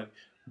everybody,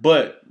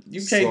 but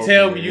you can't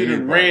tell me you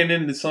done ran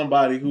into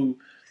somebody who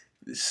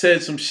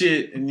said some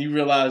shit and you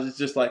realize it's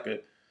just like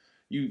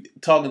you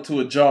talking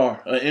to a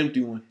jar, an empty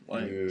one.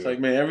 Like It's like,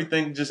 man,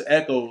 everything just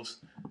echoes.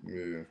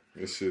 Yeah,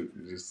 this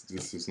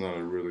is not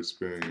a real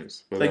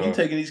experience. But, like you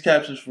taking these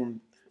captions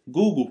from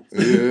Google.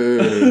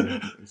 Yeah,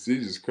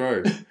 Jesus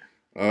Christ.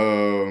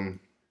 I'm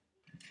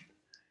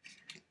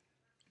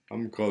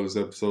gonna call this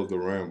episode The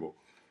Ramble.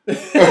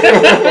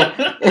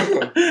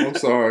 I'm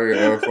sorry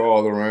for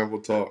all the ramble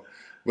talk.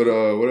 But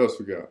what else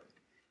we got?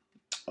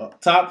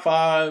 Top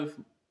 5.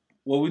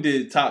 Well, we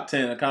did top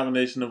 10, a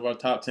combination of our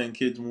top 10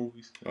 kids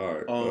movies. All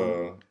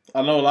right.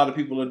 I know a lot of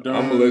people are done.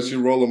 I'm gonna let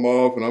you roll them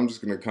off, and I'm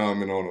just gonna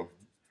comment on them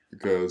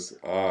because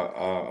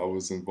I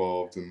was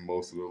involved in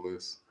most of the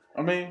list.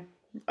 I mean,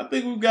 I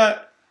think we've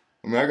got.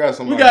 I got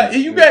some.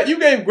 You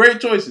gave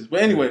great choices,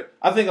 but anyway,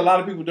 I think a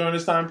lot of people during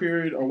this time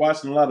period are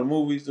watching a lot of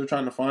movies. They're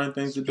trying to find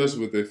things to do.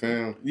 Especially with their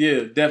family.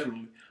 Yeah,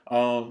 definitely.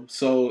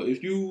 So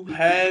if you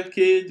have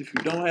kids, if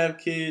you don't have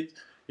kids,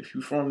 if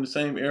you're from the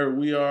same era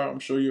we are, I'm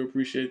sure you'll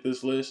appreciate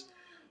this list.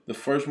 The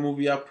first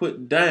movie I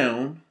put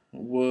down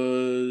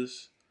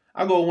was,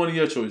 I'll go with one of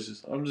your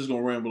choices. I'm just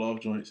gonna ramble off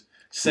joints.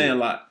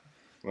 Sandlot.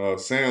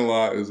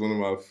 Sandlot is one of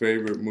my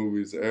favorite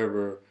movies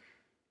ever.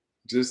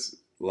 Just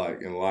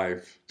like in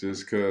life,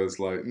 just cause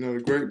like, you know,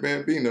 the Great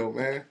Bambino,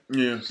 man.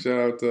 Yeah.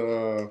 Shout out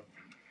to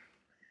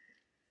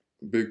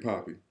Big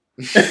Papi.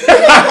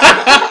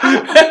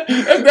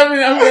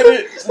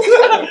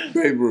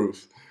 Babe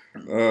Ruth.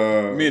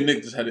 Me and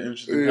Nick just had an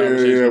interesting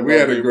conversation. Yeah, we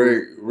had a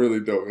great,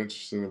 really dope,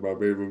 interesting about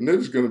Babe Ruth.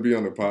 Nick's gonna be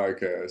on the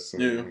podcast. So,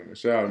 man,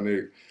 shout out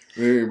Nick.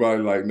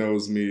 Anybody like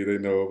knows me, they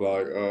know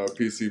like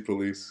PC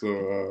Police.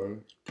 So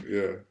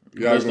yeah.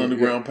 Best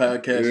Underground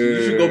podcast.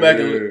 You should go back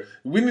and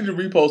we need to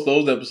repost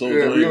those episodes.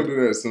 Yeah, we're gonna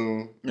do that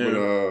soon. Yeah.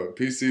 But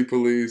PC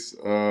Police,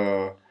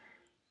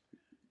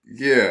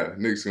 yeah,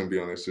 Nick's gonna be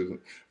on that shit.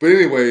 But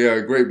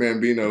anyway, Great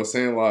Bambino,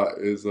 Sandlot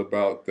is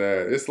about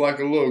that. It's like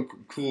a little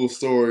cool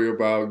story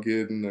about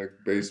getting a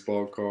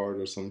baseball card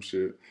or some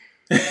shit.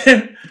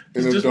 It's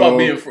just about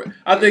being friends.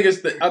 I think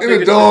it's the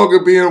dog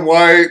of being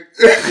white.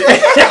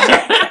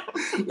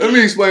 Let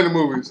me explain the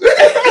movies.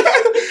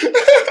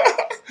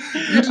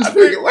 You just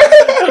pick it.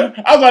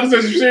 I was about to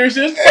say some serious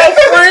shit. It's about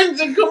friends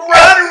and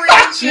camaraderie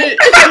and shit.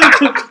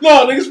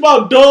 No, nigga, it's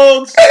about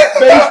dogs,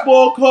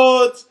 baseball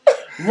cards,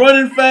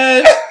 running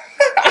fast,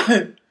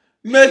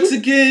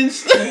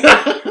 Mexicans,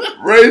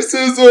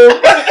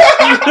 racism.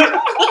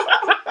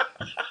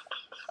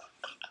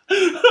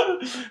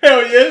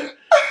 Hell yeah.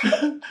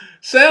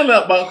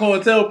 Sandlot by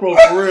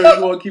COINTELPRO for real.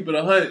 You want to keep it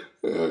 100.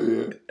 Hell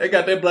yeah. They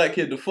got that black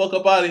kid the fuck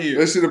up out of here.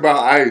 That shit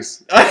about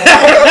ICE.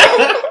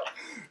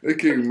 They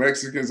kicking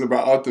Mexicans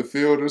about out the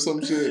field or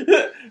some shit.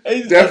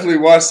 Definitely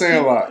watch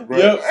Sandlot, bro.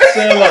 Yep,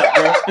 Sandlot,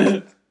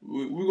 bro.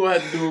 We're going to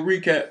have to do a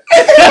recap.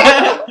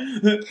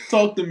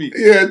 Talk to me.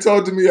 Yeah,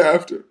 talk to me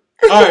after.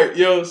 All right,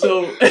 yo.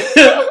 So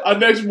our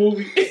next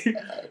movie,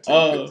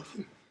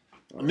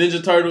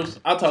 Ninja Turtles.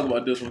 I'll talk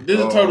about this one.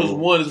 Ninja Turtles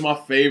 1 is my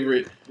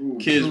favorite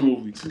kids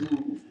movie.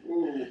 Two.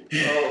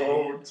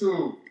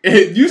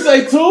 You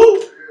say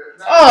 2?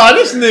 Oh,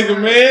 this nigga,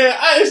 man.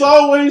 It's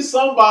always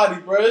somebody,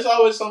 bro. It's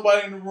always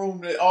somebody in the room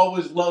that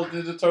always loves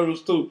Ninja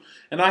Turtles 2.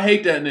 And I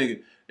hate that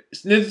nigga.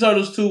 Ninja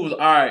Turtles 2 was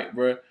alright,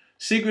 bro.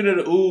 Secret of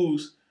the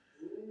Ooze.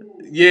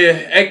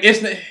 Yeah,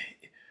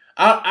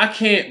 I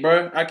can't,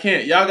 bro. I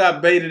can't. Y'all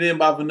got baited in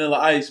by Vanilla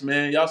Ice,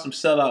 man. Y'all some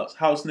sellouts.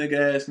 House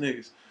nigga ass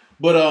niggas.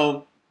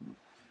 But,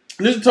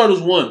 Ninja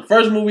Turtles 1.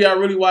 First movie I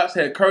really watched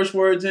had curse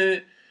words in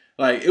it.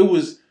 Like,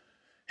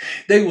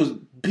 they was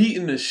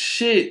beating the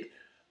shit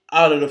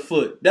out of the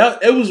foot.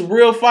 It was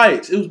real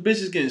fights. It was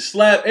bitches getting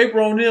slapped.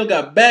 April O'Neil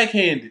got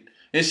backhanded.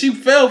 And she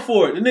fell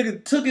for it. The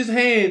nigga took his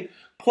hand,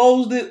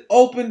 closed it,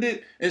 opened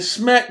it, and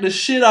smacked the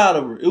shit out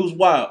of her. It was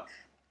wild.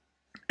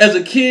 As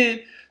a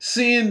kid,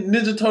 seeing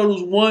Ninja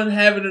Turtles 1,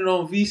 having it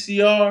on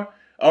VCR,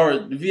 or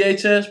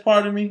VHS,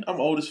 pardon me. I'm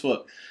old as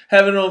fuck.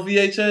 Having it on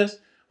VHS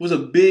was a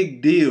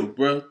big deal,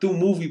 bro. Through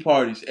movie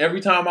parties.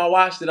 Every time I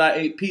watched it, I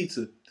ate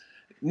pizza.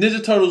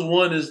 Ninja Turtles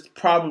 1 is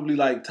probably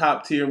like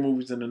top tier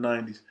movies in the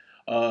 90s.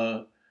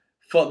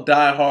 Fuck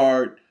Die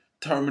Hard,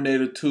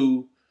 Terminator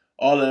 2,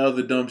 all that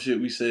other dumb shit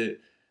we said.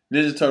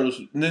 Ninja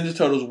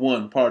Turtles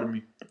 1, pardon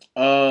me.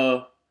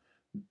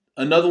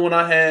 Another one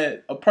I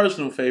had, a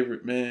personal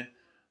favorite, man.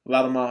 A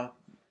lot of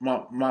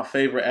my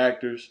favorite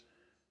actors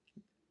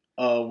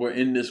were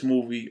in this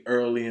movie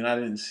early, and I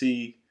didn't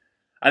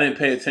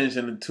pay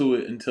attention to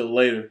it until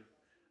later.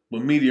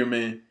 But Meteor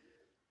Man,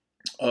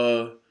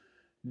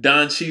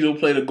 Don Cheadle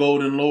played a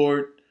Golden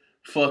Lord.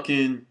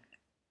 Fucking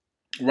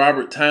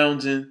Robert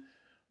Townsend.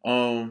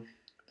 I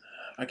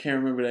can't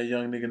remember that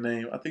young nigga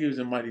name. I think he was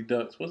in Mighty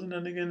Ducks. Wasn't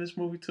that nigga in this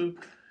movie too?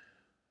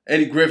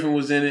 Eddie Griffin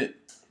was in it.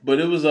 But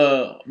it was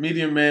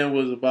Meteor Man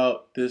was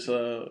about this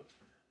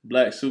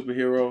black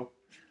superhero.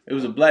 It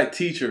was a black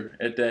teacher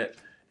at that.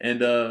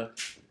 And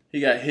he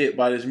got hit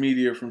by this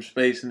meteor from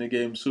space and they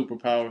gave him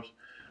superpowers.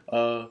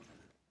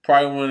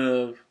 Probably one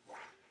of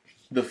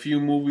the few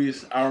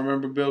movies I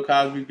remember Bill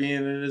Cosby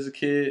being in as a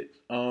kid,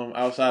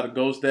 outside of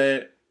Ghost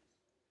Dad,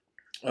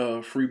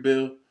 Free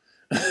Bill.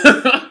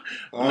 I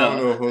don't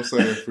know if I'm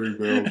saying Free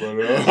Bill, but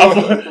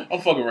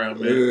I'm fucking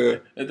around, man. Yeah.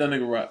 Let that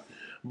nigga rock.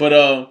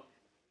 But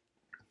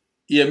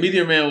yeah,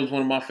 Meteor Man was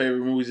one of my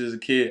favorite movies as a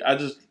kid.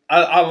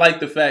 I like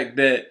the fact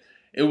that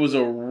it was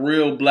a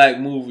real black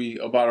movie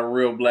about a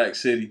real black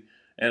city,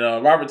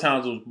 and Robert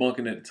Townsend was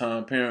bunking at the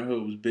time.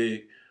 Parenthood was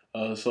big,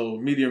 so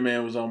Meteor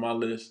Man was on my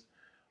list.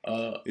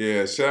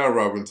 Yeah, shout out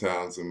Robert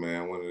Townsend,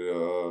 man. One of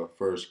the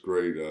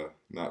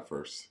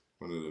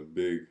one of the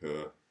big,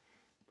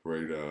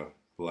 great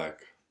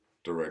black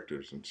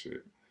directors and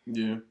shit.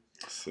 Yeah.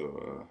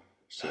 So,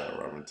 shout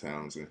out Robert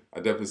Townsend. I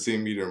definitely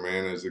seen Meteor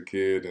Man as a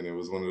kid, and it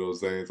was one of those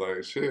things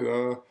like, shit,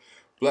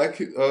 black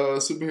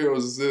superheroes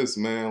exist,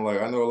 man.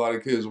 Like, I know a lot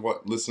of kids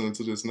listening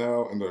to this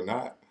now, and they're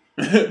not,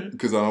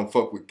 because I don't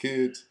fuck with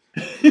kids.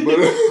 But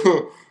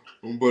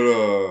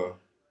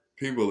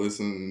people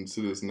listening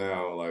to this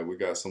now, like, we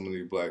got so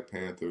many Black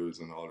Panthers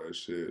and all that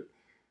shit.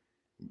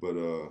 But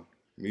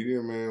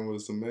Meteor Man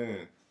was the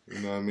man. You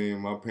know what I mean?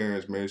 My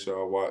parents made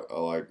sure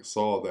I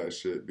saw that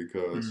shit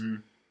because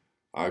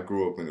I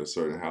grew up in a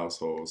certain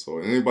household. So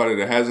anybody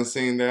that hasn't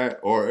seen that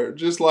or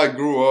just like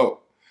grew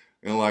up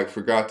and like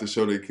forgot to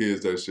show their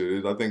kids that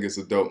shit, I think it's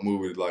a dope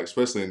movie. Like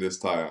especially in this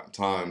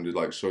time to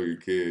like show your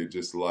kid,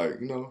 just like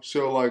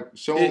show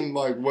them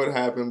like what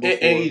happened before.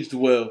 It aged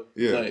well.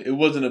 Yeah, like, it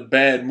wasn't a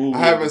bad movie.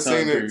 I haven't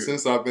seen it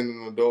since I've been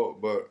an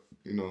adult, but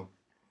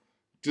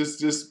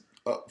just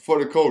for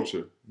the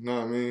culture. You know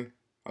what I mean?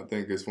 I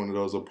think it's one of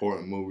those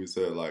important movies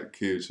that like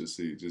kids should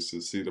see, just to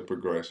see the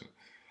progression.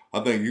 I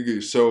think you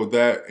could show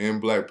that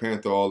and Black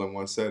Panther all in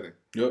one setting.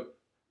 Yep.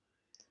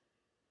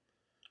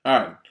 All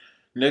right.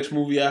 Next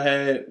movie I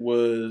had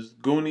was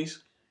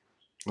Goonies.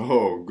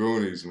 Oh,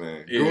 Goonies,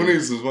 man. Yeah.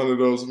 Goonies is one of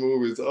those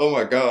movies. Oh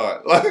my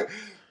God. Like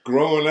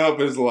growing up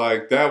is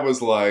like, that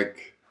was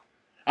like.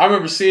 I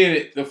remember seeing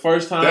it the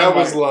first time. That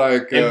was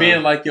like. And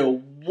being like, yo,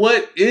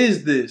 what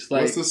is this?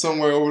 Like, what's the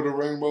Somewhere Over the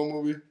Rainbow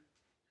movie?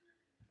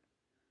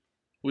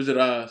 Wizard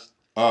of Oz.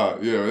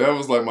 Yeah, that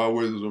was like my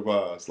Wizard of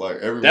Oz. Like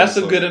everyone. That's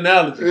a good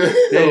analogy.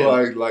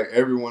 like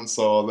everyone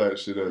saw that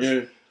shit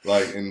as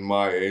like in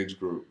my age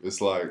group. It's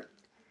like,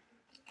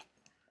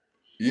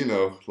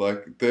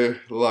 like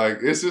they're like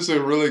it's just a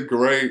really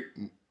great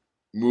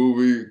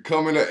movie,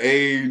 coming of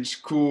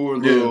age, cool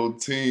little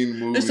teen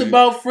movie. It's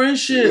about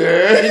friendship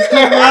and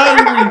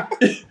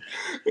camaraderie.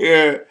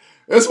 Yeah,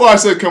 that's why I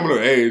said coming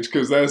of age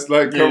because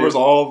that covers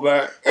all of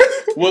that.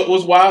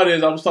 What's wild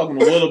is I was talking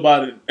to Will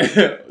about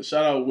it.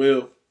 Shout out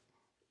Will.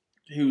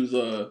 He was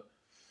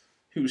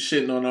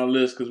shitting on our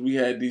list because we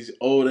had these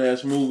old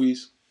ass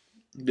movies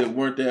that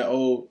weren't that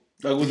old.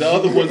 Like with the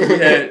other ones we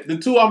had, the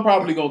two I'm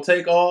probably gonna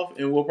take off,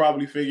 and we'll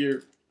probably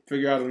figure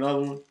out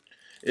another one.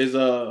 Is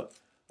A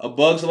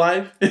Bug's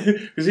Life,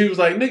 because he was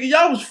like, "Nigga,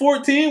 y'all was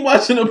 14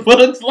 watching A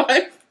Bug's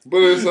Life." But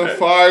it's a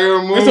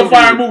fire movie. It's a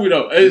fire movie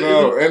though.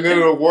 And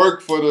it'll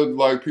work for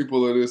the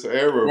people of this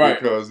era, right,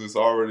 because it's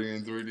already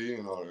in 3D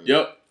and all that.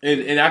 Yep,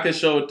 and I can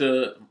show it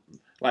to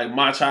like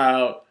my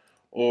child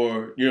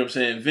or you know what I'm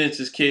saying,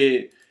 Vince's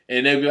kid.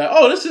 And they'd be like,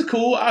 "Oh, this is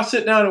cool. I'll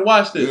sit down and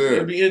watch this. Yeah.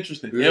 It'll be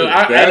interesting." Yeah. You know,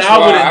 I would enjoy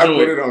it. I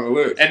put it on the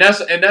list.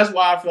 And that's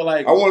why I feel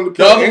like I wanted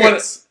to put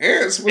Ants.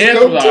 Ants was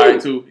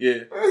alright too.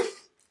 Yeah.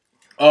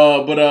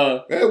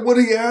 But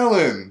Woody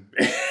Allen.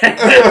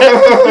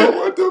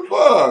 What the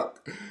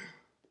fuck?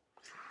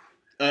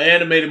 An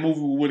animated movie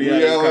with Woody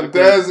Allen.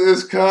 That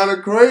is kind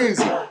of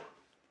crazy.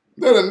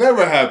 That'll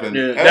never happen.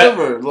 Yeah,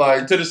 ever.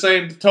 Like to the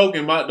same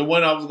token, the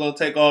one I was gonna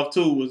take off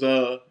too was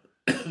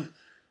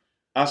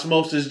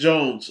Osmosis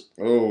Jones.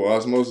 Oh,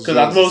 Osmosis Jones.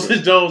 Because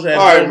Osmosis Jones had.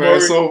 All right,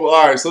 man.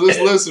 So this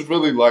list is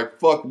really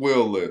like fuck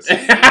Will list.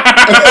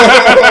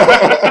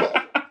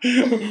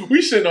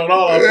 We shitting on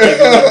all our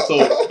friends.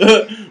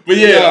 But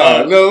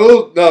yeah,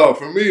 no.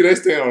 For me, they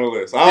stay on the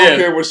list. I don't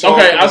care what show.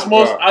 Okay,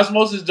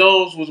 Osmosis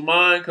Jones was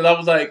mine because I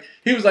was like,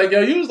 he was like,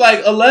 yo, you was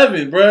like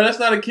 11, bro. That's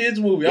not a kids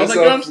movie. I was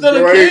like, yo, I'm still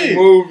a kid.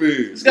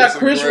 Movie. It's got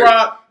Chris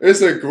Rock. It's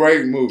a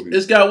great movie.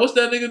 It's got what's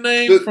that nigga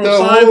name from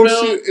Seinfeld? Whole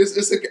shit.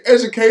 It's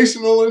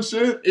educational and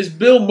shit. It's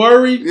Bill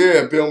Murray.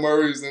 Yeah, Bill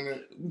Murray's in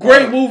it.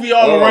 Great movie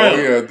all around.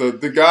 Yeah,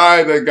 the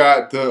guy that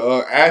got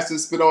the acid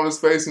spit on his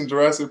face in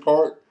Jurassic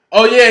Park.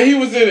 Oh yeah, he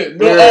was in it.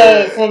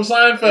 From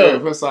Seinfeld. Yeah,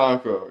 from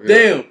Seinfeld.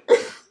 Yeah.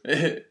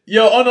 Damn.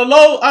 Yo, on the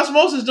low,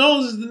 Osmosis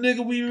Jones is the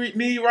nigga we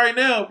need right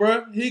now,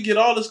 bro. He get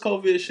all this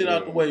COVID shit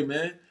out the way,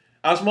 man.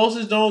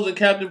 Osmosis Jones and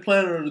Captain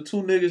Planet are the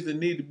two niggas that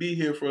need to be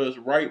here for us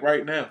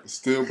right now.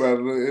 Still better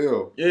than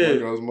ill. Yeah.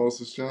 Like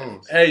Osmosis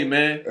Jones. Hey,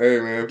 man.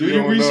 Do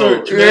your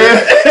research,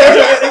 man.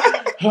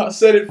 I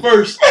said it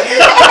first.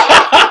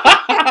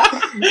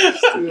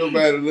 Still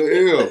better than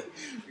ill.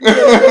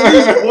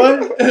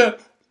 What?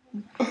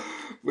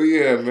 But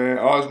yeah, man,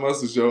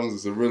 Osmosis Jones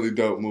is a really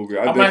dope movie.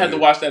 I might have to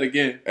watch that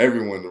again.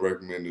 Everyone to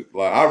recommend it.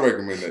 Like I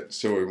recommend that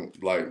show,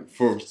 like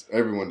for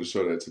everyone to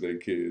show that to their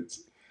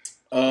kids.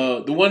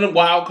 The one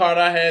wild card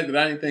I had that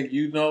I didn't think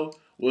you'd know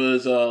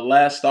was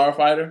Last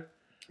Starfighter.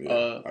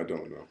 Yeah, I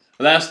don't know.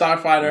 Last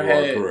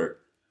Starfighter correct.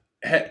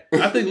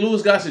 I think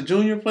Louis Gossett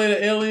Jr. played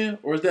an alien,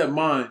 or is that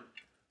mine?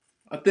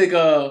 I think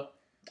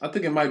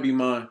it might be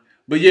mine.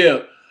 But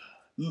yeah,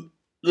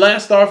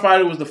 Last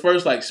Starfighter was the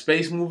first like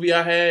space movie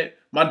I had.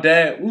 My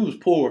dad, we was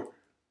poor,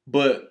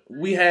 but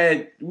we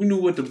knew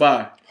what to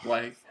buy.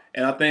 Like,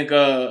 and I think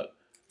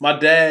my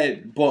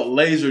dad bought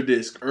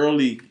Laserdisc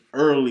early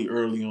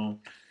on.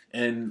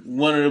 And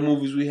one of the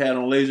movies we had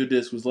on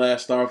Laserdisc was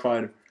Last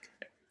Starfighter.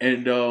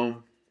 And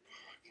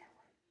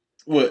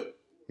what?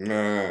 Nah.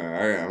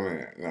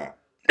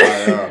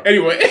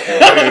 Anyway.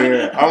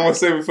 I'm gonna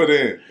save it for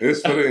the end.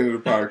 It's for the end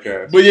of the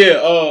podcast. But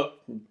yeah,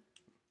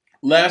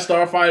 Last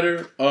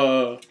Starfighter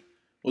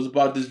was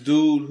about this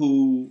dude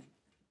who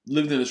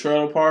lived in a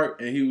trailer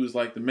park, and he was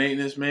like the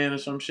maintenance man or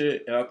some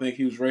shit. And I think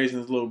he was raising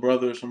his little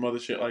brother or some other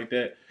shit like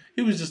that.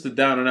 He was just a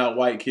down and out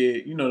white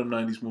kid. You know them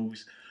 90s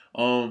movies.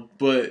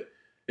 But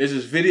there's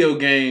this video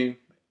game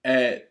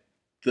at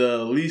the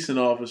leasing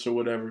office or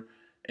whatever,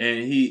 and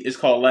it's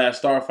called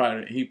Last Starfighter.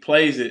 And he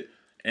plays it,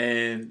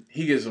 and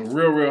he gets a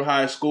real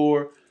high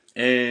score,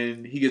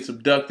 and he gets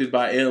abducted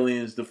by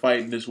aliens to fight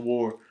in this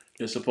war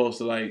that's supposed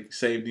to like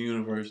save the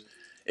universe.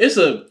 It's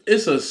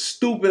a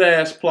stupid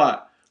ass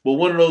plot. But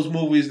one of those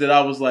movies that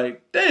I was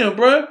like, damn,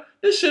 bro,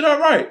 this shit all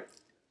right.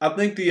 I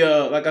think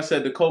like I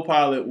said, the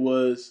co-pilot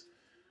was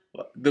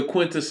the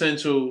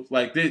quintessential,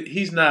 like,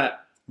 he's not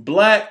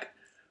black,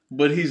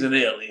 but he's an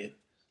alien.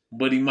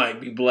 But he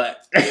might be black.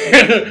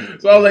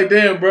 So I was like,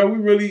 damn, bro, we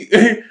really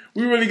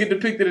get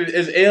depicted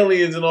as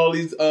aliens in all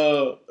these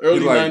early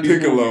 90s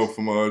Piccolo movies.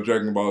 From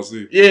Dragon Ball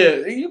Z.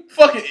 Yeah, you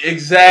fucking,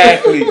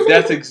 exactly.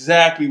 That's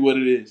exactly what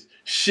it is.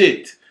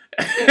 Shit.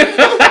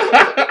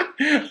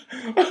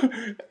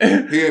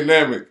 He a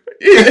Namek.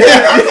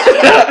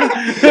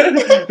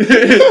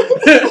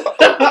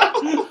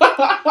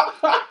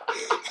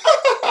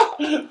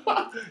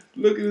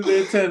 Look at his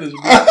antennas,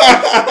 bro.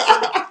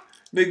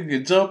 Nigga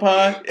can jump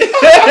high.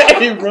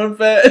 He run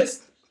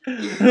fast.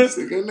 It's a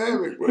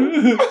Namek,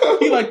 bro.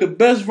 He like the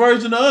best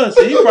version of us.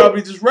 He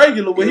probably just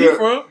regular where he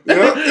from.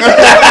 Yeah.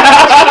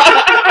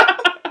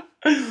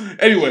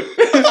 Anyway.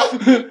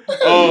 Yeah.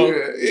 Oh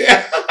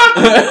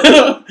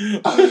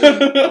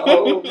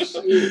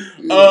shit.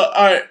 Yeah. All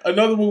right,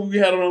 another movie we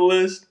had on the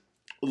list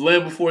was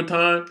Land Before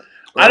Time.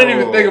 I didn't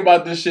even think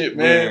about this shit,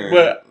 man.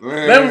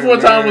 Land Before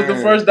Time was the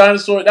first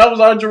dinosaur. That was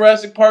our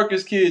Jurassic Park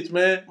as kids,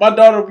 man. My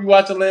daughter would be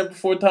watching Land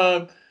Before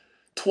Time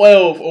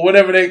 12 or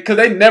whatever because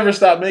they never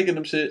stopped making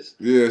them shits.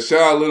 Yeah,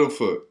 shout out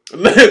Littlefoot.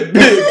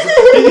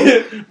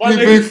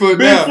 Bigfoot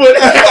now.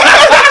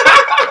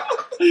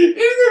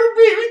 nigga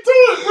beat me to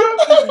it,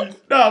 bro.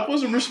 Nah, put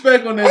some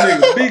respect on that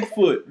nigga.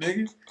 Bigfoot,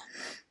 nigga.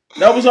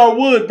 That was our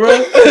wood, bro.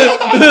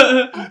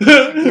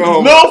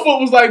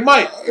 Littlefoot was like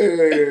Mike.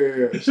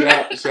 Yeah.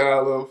 Shout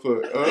out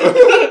Littlefoot.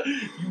 You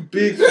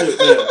Bigfoot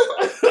now.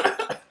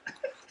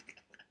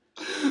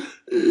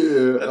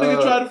 Yeah. That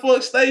nigga tried to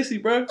fuck Stacy,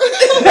 bro.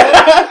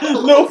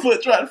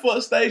 Littlefoot tried to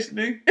fuck Stacy,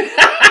 nigga.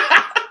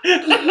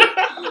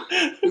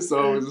 It's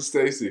always a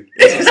Stacy.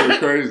 It's just so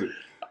crazy.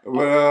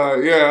 But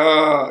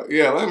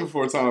Land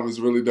Before Time is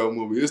a really dope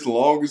movie. It's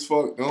long as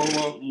fuck.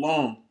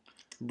 Long.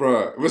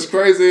 Bruh, what's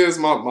crazy is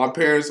my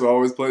parents would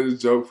always play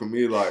this joke for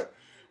me, like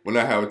when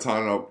I have a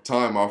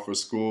time off for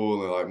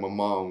school, and like my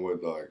mom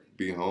would like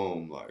be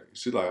home, like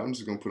she's like, I'm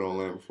just gonna put on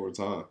Land Before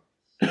Time.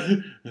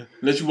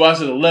 Let you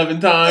watch it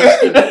 11 times.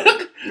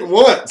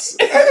 Once.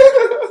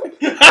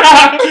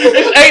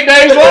 It's 8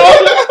 days long.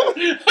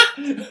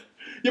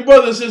 Your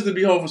brother and sister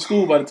be home from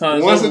school by the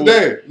time. Once a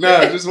day.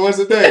 Nah, just once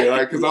a day,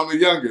 like because I'm the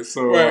youngest,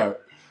 so right.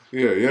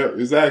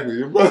 Exactly.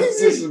 Your brother and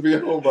sister be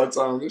home by the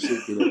time this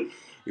shit get up.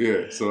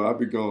 Yeah, so I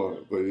be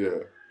going, but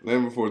yeah,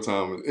 Land Before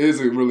Time is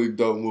a really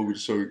dope movie to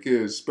show your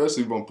kids,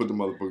 especially if you want to put the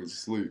motherfuckers to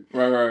sleep.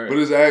 Right. But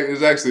it's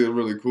actually a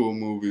really cool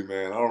movie,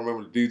 man. I don't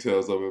remember the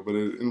details of it, but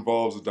it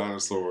involves a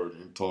dinosaur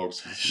and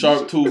talks.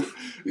 Sharptooth.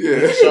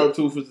 Yeah.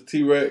 Sharptooth is the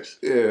T-Rex.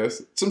 Yeah,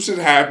 some shit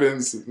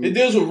happens. It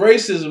deals with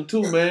racism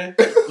too, man.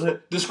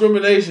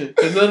 Discrimination,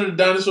 because none of the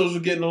dinosaurs were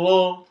getting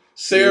along.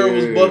 Sarah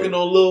was bucking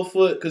on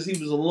Littlefoot because he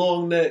was a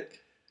long neck.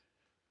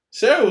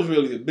 Sarah was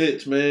really a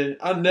bitch, man.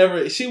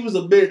 She was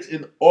a bitch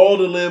in all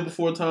the Land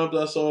Before Times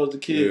I saw as a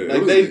kid.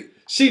 Yeah,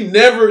 she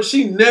never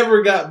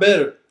got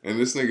better. And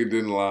this nigga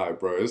didn't lie,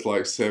 bro. It's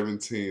like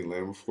 17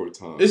 Land Before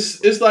Time.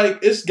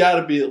 It's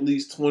gotta be at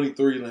least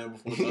 23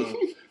 Land Before Time.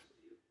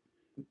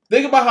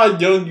 Think about how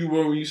young you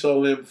were when you saw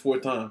Land Before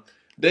Time.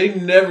 They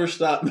never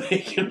stopped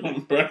making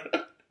them, bro.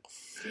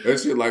 That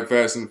shit like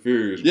Fast and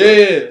Furious, bro.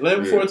 Yeah.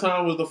 Land Before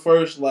Time was the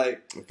first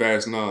like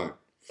Fast 9.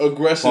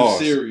 Aggressive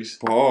series.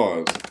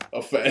 Pause.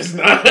 A Fast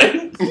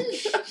 9.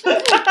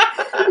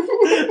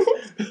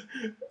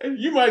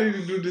 You might need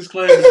to do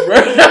disclaimers, bro.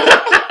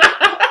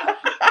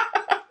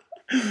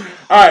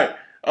 All right.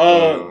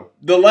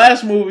 The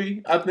last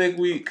movie, I think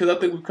we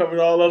covered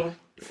all of them,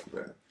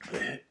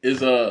 is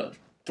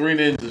Three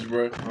Ninjas,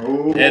 bro.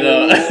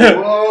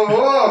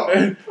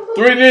 And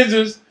Three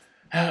Ninjas.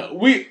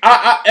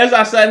 As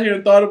I sat here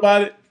and thought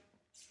about it,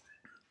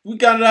 we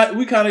kind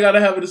of got to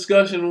have a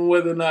discussion on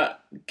whether or not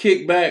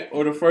Kickback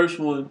or the first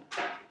one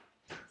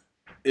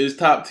is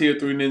top tier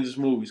Three Ninjas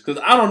movies.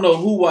 Because I don't know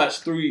who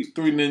watched Three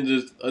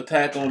Ninjas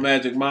Attack on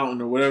Magic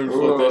Mountain or whatever the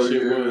fuck that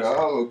shit was. I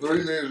don't know. Three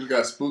Ninjas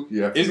got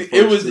spooky after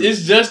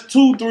It's just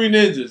 2 Three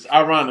Ninjas,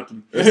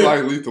 ironically. It's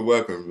like Lethal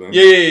Weapon, man.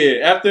 Yeah.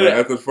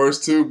 After the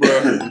first 2, bro,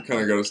 you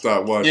kind of got to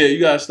stop watching. Yeah, you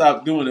got to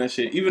stop doing that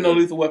shit. Even though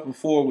Lethal Weapon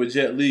 4 with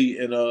Jet Li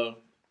and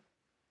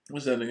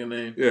what's that nigga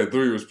name? Yeah,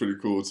 3 was pretty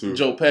cool too.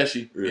 Joe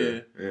Pesci.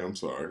 Yeah, I'm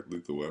sorry,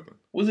 Lethal Weapon.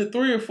 Was it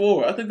 3 or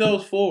 4? I think that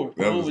was 4.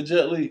 That was with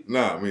Jet Li.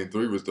 Nah, I mean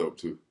 3 was dope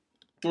too.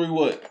 3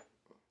 what?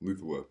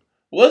 Lethal Weapon.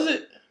 Was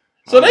it?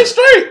 So they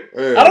straight.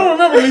 Yeah. I don't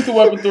remember Lethal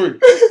Weapon 3.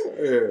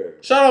 Yeah.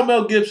 Shout out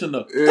Mel Gibson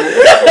though.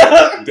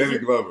 Yeah. Danny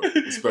Glover,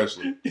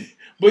 especially.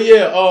 But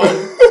yeah,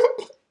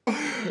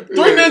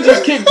 Three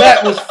Ninjas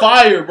Kickback was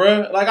fire,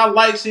 bro. Like I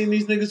like seeing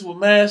these niggas with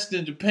masks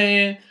in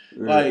Japan.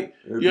 Like,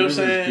 you know what I'm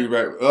saying?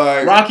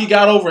 Like, Rocky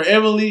got over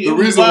Emily. The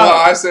reason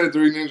why I said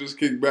Three Ninjas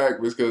Kickback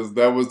was because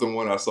that was the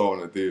one I saw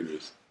in the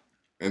theaters.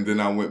 And then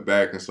I went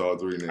back and saw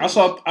Three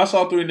Ninjas. I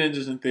saw Three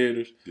Ninjas in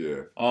theaters.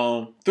 Yeah.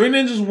 Three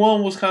Ninjas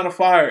 1 was kind of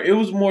fire. It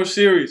was more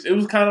serious. It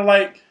was kind of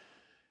like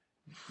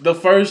the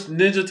first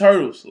Ninja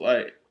Turtles.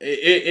 Like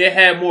it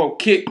had more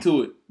kick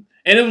to it,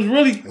 and it was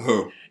really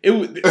it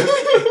was.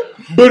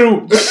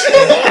 Boom.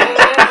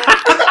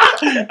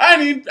 I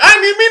didn't even mean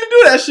to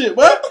do that shit,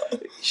 but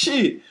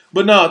shit.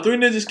 But no, Three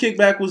Ninjas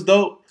Kickback was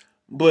dope.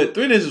 But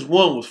Three Ninjas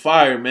 1 was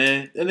fire,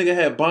 man. That nigga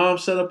had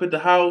bombs set up at the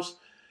house.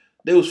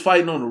 They was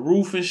fighting on the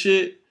roof and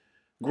shit.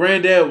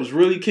 Granddad was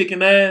really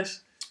kicking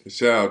ass.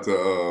 Shout out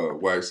to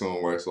Wax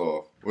On, Wax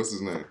Off. What's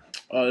his name?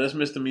 That's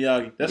Mr.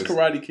 Miyagi. That's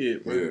Karate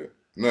Kid, bro. Yeah.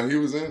 No, he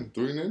was in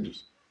Three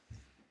Ninjas.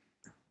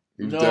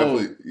 He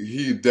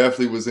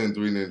definitely was in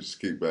Three Ninjas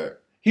Kickback.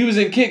 He was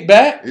in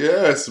Kickback?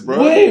 Yes,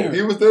 bro. Where?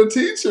 He was their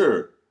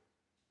teacher.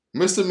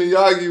 Mr.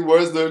 Miyagi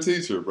was their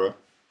teacher, bro.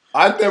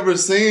 I've never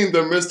seen the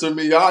Mr.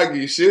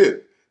 Miyagi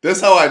shit.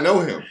 That's how I know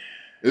him.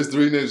 It's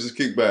Three Ninjas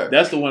Kickback.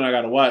 That's the one I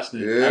gotta watch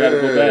then. Yeah, I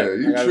gotta go back.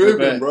 You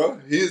tripping, bro.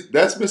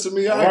 That's Mr.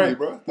 Miyagi,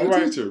 bro.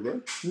 Their teacher,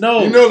 bro.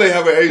 No. You know they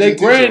have an Asian teacher. They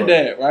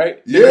granddad,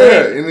 right?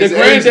 The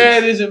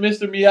granddad isn't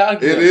Mr.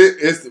 Miyagi.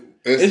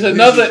 It was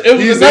another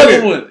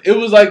one. It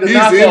was like the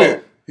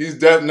knockoff. He's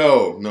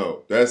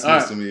No. That's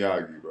Mr.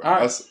 Miyagi,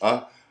 bro.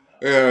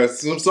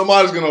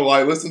 Somebody's gonna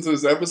listen to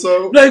this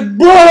episode. Like,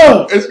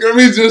 bro, it's gonna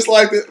be just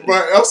like this.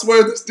 I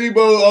swear, this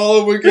Debo all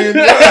over again.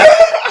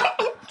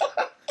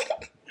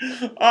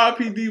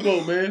 R.I.P.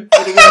 Debo, man.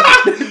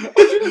 R.I.P.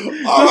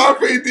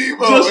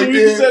 Debo. Just so we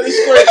can set it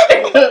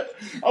straight.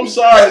 I'm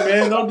sorry,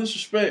 man. No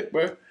disrespect,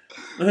 bro.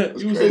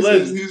 You was a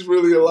legend. He's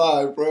really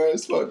alive, bro.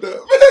 It's fucked up.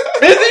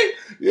 Is he?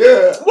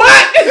 Yeah.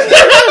 What?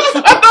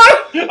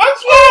 I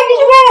swear I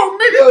was wrong,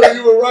 nigga. No,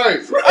 you were right. I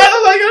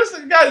was like, that's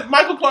the guy,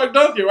 Michael Clark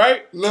Duncan,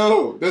 right?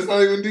 No, that's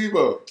not even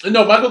Debo.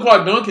 No, Michael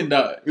Clark Duncan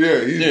died.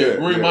 Yeah, he's dead.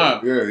 Green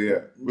Mile. Yeah.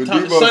 But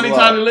Sonny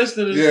Tiny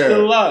Liston is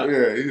still alive.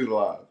 Yeah, he's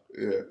alive.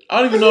 Yeah. I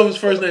don't even know if his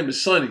first name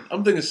is Sonny.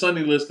 I'm thinking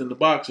Sonny Liston, the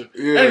boxer.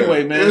 Yeah.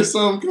 Anyway, man. It's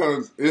some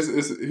kind of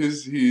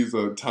he's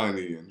a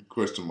tiny and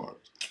question mark.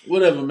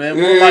 Whatever, man.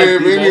 But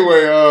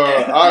anyway,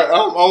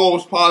 I'm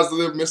almost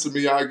positive Mr.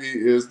 Miyagi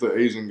is the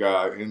Asian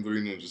guy in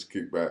Three Ninjas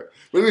Kickback.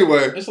 But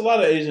anyway, there's a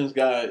lot of Asian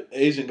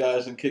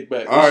guys in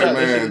Kickback. All right,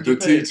 man. The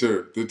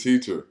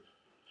teacher.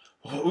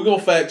 We're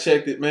gonna fact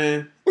check it,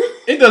 man.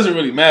 It doesn't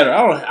really matter.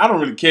 I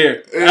don't really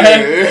care.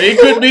 It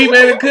could be,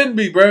 man. It couldn't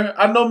be, bro.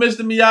 I know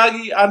Mr.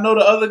 Miyagi. I know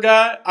the other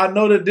guy. I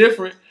know they're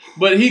different,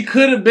 but he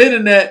could have been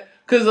in that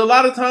because a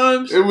lot of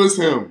times it was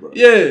him, bro.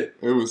 Yeah,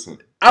 it was him.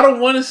 I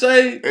don't want to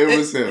say it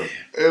was him.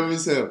 It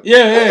was him.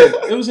 Yeah,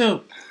 it was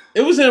him.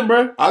 It was him,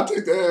 bro. I'll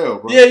take the L,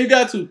 bro. Yeah, you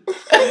got to. You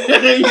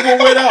gonna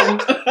wear that one.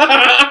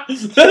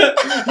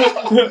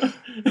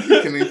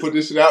 Can't even put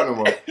this shit out no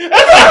more.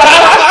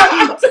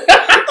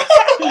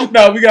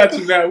 No, we got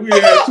to now. We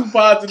had 2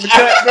 pods in the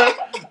cut, bro.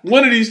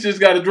 One of these just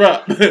got to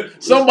drop.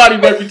 Somebody's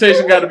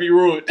reputation got to be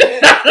ruined.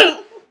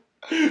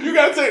 You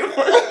got to take the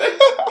first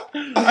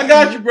thing. I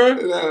got you, bro.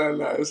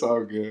 No, it's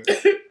all good.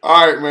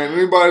 All right, man.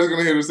 Anybody's going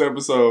to hear this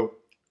episode,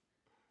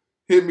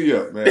 hit me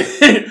up, man.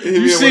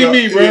 You see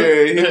me, bro.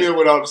 Yeah, hit me up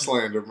without the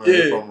slander, man,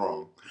 if I'm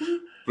wrong.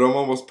 But I'm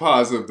almost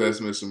positive that's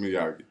Mr.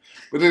 Miyagi.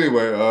 But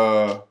anyway,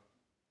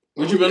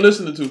 what you been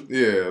listening to?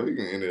 Yeah, we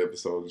can end the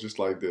episode just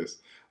like this.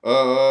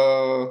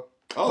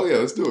 Oh, yeah,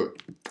 let's do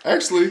it.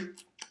 Actually,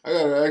 I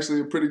got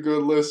a pretty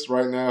good list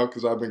right now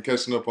because I've been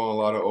catching up on a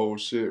lot of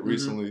old shit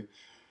recently.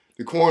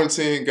 The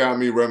quarantine got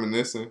me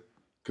reminiscing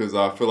because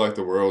I feel like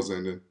the world's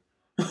ending.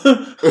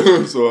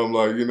 So I'm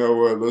like, you know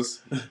what?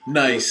 Let's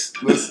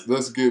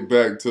get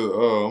back to.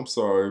 Oh, I'm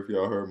sorry if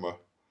y'all heard my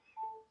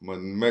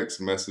Mex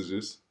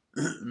messages.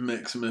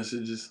 Mex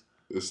messages.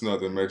 It's not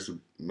that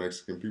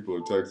Mexican people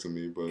are texting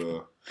me,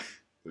 but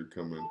they're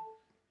coming.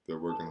 They're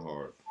working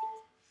hard.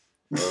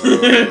 You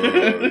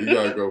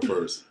gotta go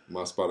first.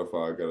 My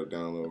Spotify got to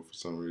download for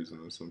some reason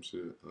or some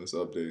shit. It's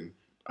updating.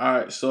 All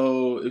right,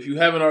 so if you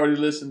haven't already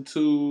listened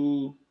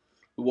to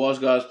the Wash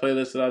Guys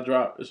playlist that I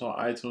dropped, it's on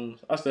iTunes.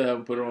 I still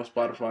haven't put it on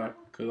Spotify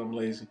because I'm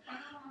lazy.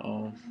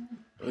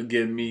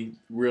 Again, me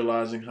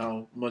realizing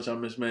how much I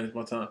mismanage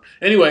my time.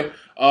 Anyway,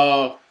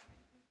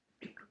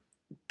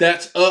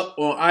 that's up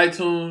on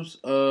iTunes.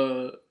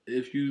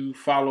 If you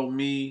follow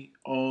me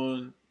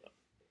on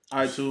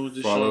iTunes,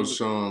 just follow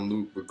Sean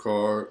Luke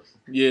Picard.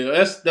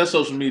 Yeah, that's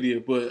social media,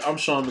 but I'm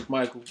Sean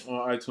McMichael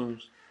on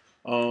iTunes.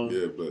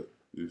 Yeah, but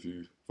if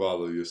you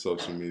follow your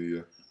social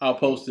media, I'll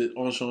post it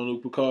on Sean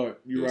Luke Picard.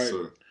 You're right.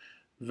 Sir.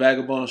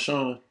 Vagabond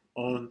Sean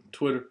on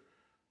Twitter.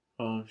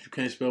 If you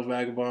can't spell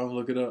vagabond,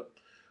 look it up.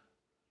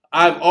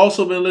 I've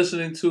also been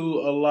listening to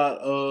a lot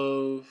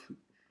of,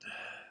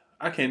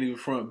 I can't even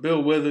front,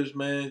 Bill Withers,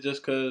 man,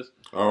 just because.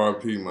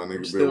 R.I.P. my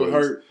nigga Bill Withers.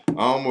 Hurt.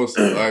 I almost,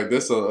 like,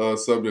 that's a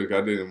subject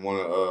I didn't want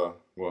to,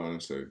 well, I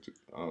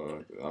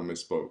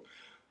misspoke.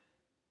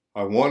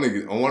 I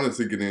wanted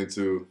to get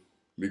into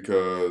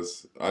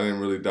because I didn't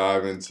really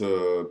dive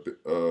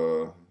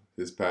into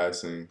his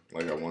passing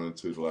like I wanted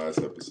to the last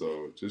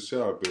episode. Just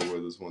shout out Bill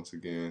Withers once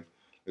again.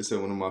 They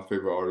said one of my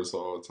favorite artists of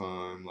all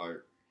time.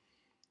 Like,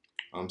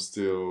 I'm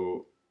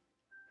still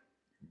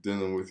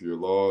dealing with your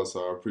loss.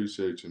 I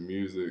appreciate your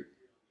music.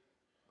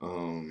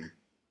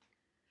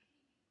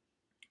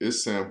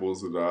 It's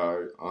samples that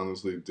I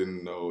honestly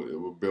didn't know it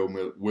were Bill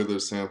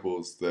Withers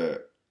samples,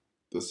 that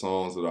the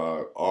songs that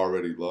I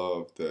already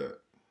loved that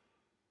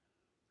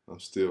I'm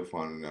still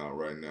finding out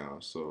right now.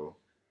 So,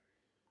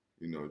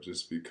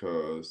 just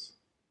because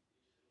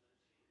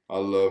I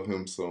love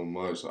him so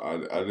much, I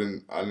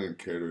didn't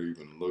care to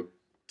even look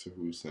to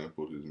who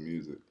sampled his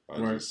music.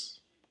 I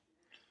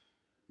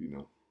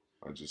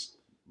just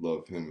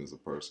love him as a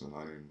person.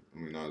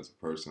 Not as a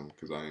person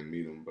because I didn't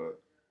meet him, but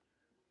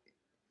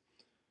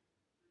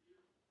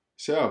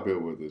shout out Bill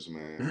Withers,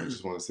 man. I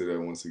just want to say that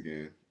once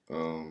again.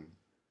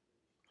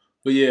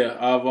 But yeah,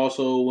 I've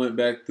also went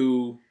back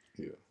through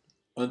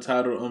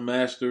Untitled,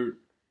 Unmastered.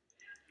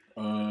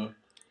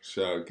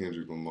 Shout out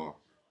Kendrick Lamar.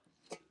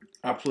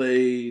 I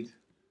played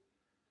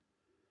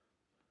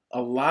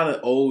a lot of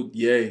old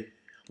Ye.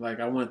 Like,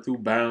 I went through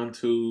Bound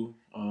to,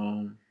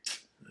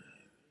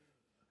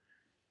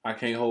 I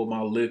Can't Hold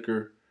My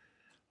Liquor.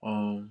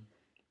 I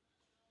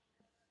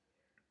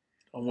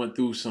went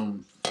through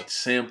some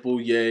sample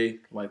Ye.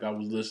 Like, I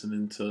was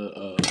listening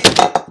to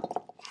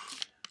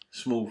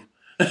Smooth.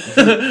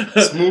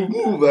 Smooth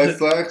move,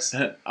 X-Lax.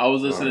 I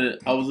was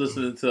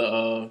listening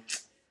to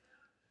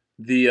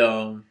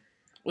the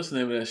what's the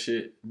name of that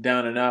shit?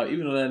 Down and Out.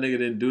 Even though that nigga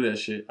didn't do that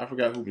shit, I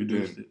forgot who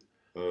produced it.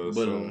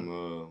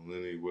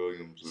 Lenny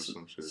Williams or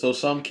some shit. So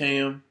some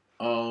Cam,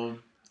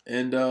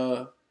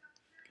 and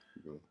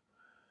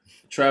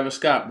Travis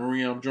Scott,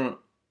 Marie, I'm Drunk.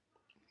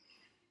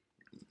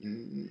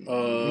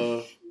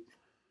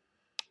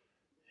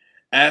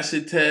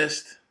 Acid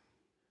Test,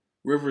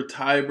 River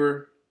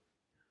Tiber,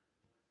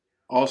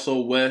 also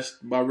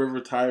West by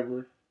River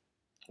Tiber,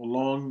 A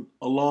Long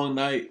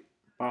Night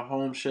by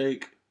Home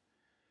Shake.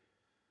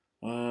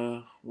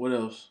 What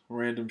else?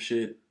 Random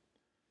shit.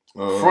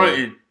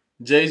 Frontin'.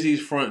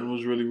 Jay-Z's Frontin'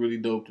 was really, really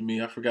dope to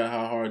me. I forgot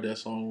how hard that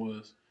song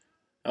was.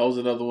 That was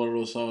another one of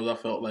those songs I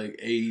felt like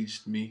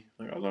aged me.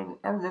 Like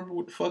I remember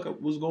what the fuck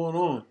was going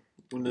on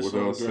when this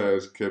song dropped. What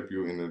else has kept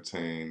you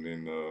entertained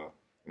in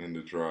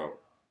the drought?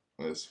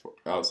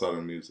 Outside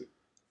of music.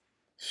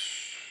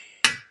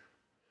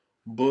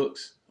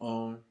 Books.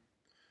 I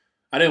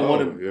didn't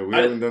want to. Yeah, we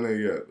haven't done it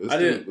yet. I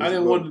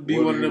didn't want to be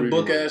one of them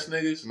book ass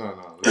niggas.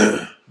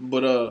 No.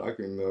 But I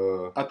can.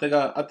 I think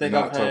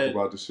I've had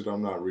about the shit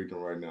I'm not reading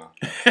right now.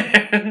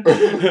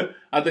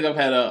 I think I've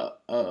had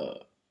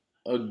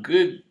a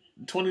good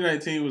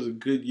 2019 was a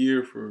good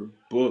year for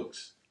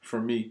books for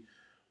me.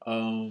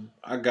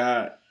 I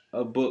got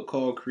a book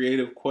called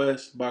Creative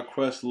Quest by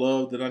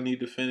Questlove that I need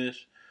to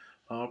finish.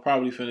 I'll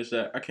probably finish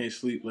that. I can't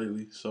sleep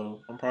lately,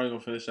 so I'm probably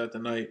gonna finish that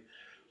tonight.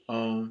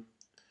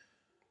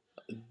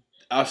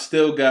 I've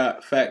still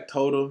got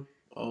Factotum,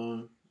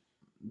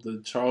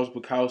 the Charles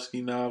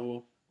Bukowski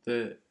novel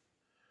that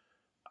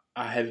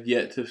I have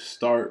yet to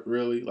start,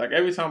 really. Like,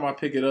 every time I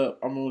pick it up,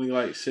 I'm only,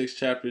 like, 6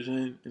 chapters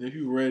in. And if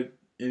you read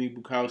any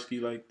Bukowski,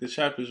 like, the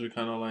chapters are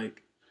kind of,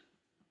 like,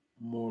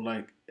 more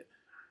like,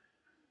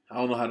 I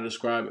don't know how to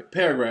describe it.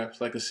 Paragraphs,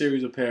 like a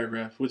series of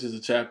paragraphs, which is a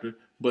chapter.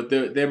 But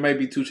there may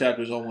be 2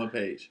 chapters on one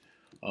page.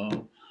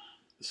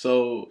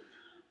 So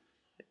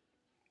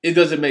it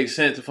doesn't make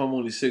sense if I'm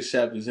only 6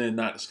 chapters in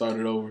not to start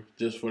it over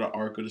just for the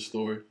arc of the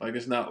story. Like,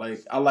 it's not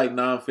like, I like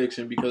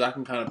nonfiction because I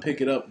can kind of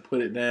pick it up and put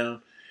it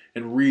down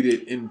and read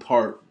it in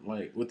part.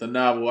 Like, with a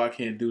novel, I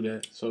can't do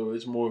that. So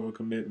it's more of a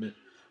commitment.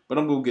 But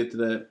I'm going to get to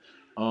that.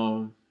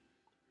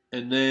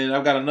 And then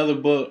I've got another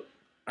book.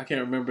 I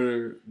can't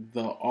remember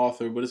the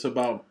author, but it's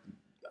about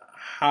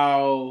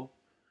how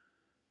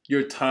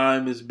your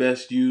time is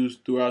best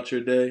used throughout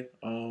your day.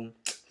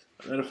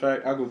 Matter of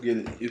fact, I'll go get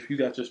it. If you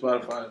got your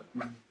Spotify,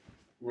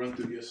 run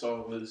through your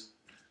song list.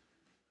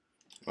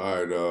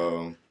 All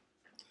right.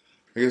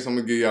 I guess I'm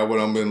gonna give y'all what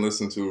I've been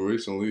listening to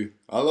recently.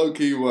 I low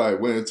key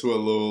went into a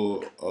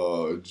little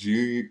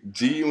G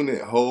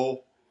Unit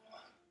hole.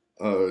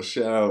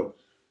 Shout out.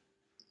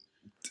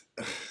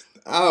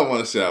 I don't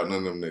want to shout none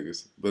of them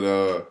niggas, but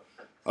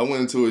I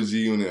went into a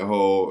G Unit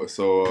hole.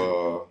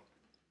 So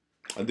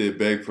I did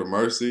Beg for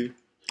Mercy.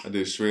 I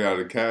did Straight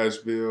Outta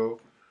Cashville.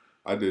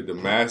 I did The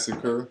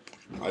Massacre.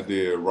 I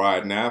did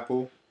Riding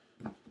Apple.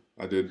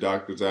 I did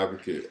Doctor's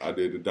Advocate. I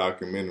did the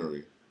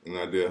documentary. And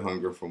I did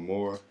Hunger for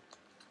More.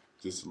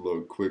 Just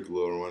a quick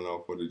run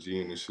off of the G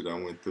Unit shit I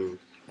went through.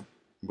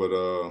 But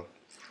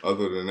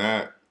other than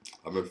that,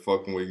 I've been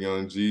fucking with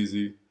Young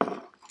Jeezy.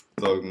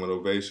 Thug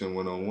Motivation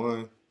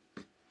 101.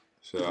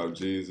 Shout out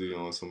Jeezy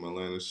on some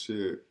Atlanta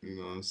shit. You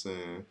know what I'm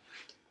saying?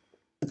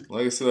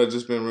 Like I said, I've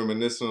just been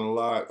reminiscing a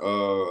lot.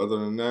 Other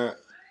than that,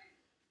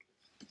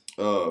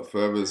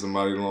 Forever is a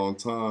Mighty Long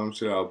Time.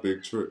 Shout out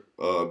Big Crit.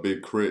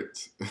 Big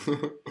Crit.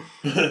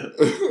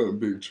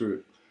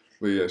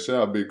 But yeah,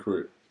 shout out Big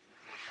Crit.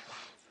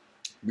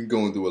 Been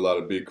going through a lot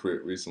of Big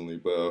Crit recently,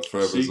 but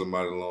Forever is a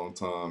Mighty Long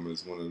Time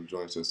is one of the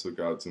joints that stuck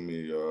out to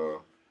me.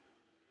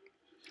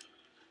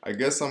 I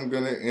guess I'm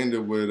gonna end it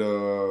with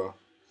all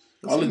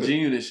the G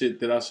Unit shit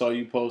that I saw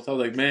you post. I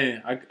was like,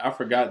 man, I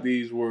forgot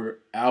these were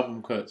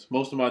album cuts.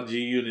 Most of my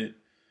G Unit,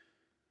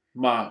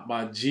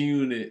 my G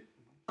Unit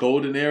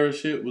golden era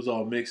shit was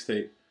all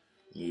mixtape.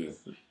 Yeah.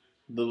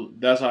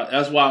 That's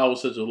why I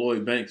was such a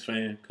Lloyd Banks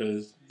fan,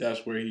 because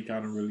that's where he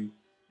kind of really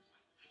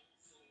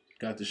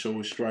got to show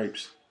his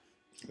stripes.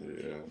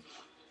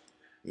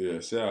 Yeah.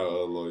 Shout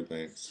out Lloyd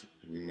Banks.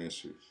 We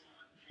miss you.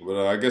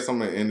 But I guess I'm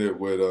gonna end it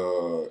with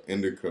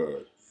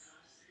Indica.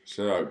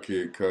 Shout out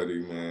Kid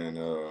Cudi, man.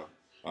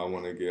 I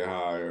Wanna Get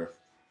Higher.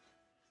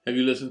 Have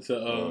you listened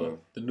to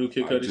the new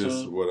Kid Cudi song?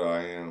 Just What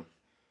I Am.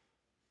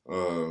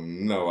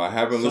 No, I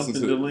haven't listened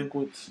to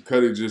Delinquents.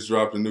 Cudi just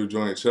dropped a new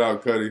joint. Shout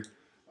out Cudi.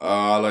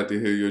 I like to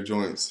hear your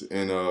joints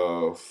in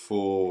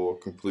full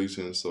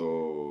completion,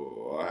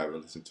 so I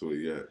haven't listened to it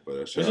yet. But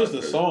it's just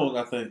a song,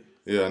 I think.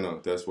 Yeah, I know.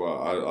 That's why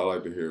I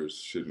like to hear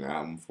shit in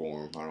album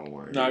form. I don't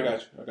want to. No, I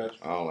got you.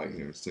 I don't like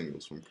hearing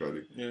singles from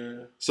Cudi.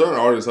 Yeah. Certain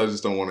artists I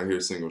just don't want to hear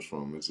singles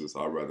from. It's just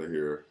I'd rather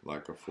hear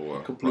like a full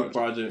complete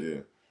project. Yeah.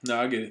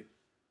 No, I get it.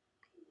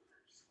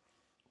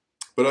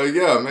 But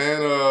yeah,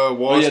 man.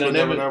 Washed but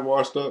never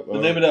washed up.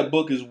 The name of that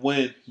book is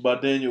When by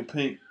Daniel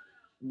Pink.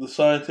 The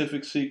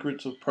Scientific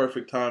Secrets of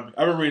Perfect Timing.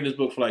 I've been reading this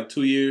book for like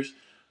 2 years.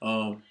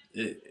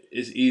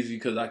 It's easy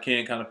because I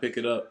can kind of pick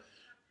it up,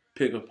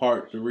 pick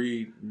apart to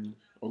read,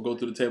 or go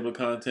through the table of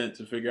contents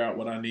to figure out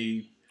what I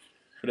need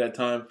for that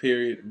time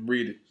period and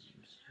read it.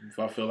 If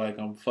I feel like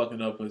I'm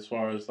fucking up as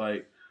far as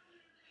like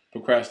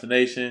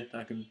procrastination,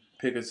 I can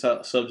pick a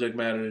subject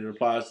matter that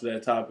applies to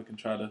that topic and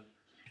try to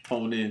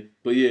hone in.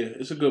 But yeah,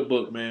 it's a good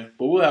book, man.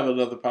 But we'll have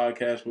another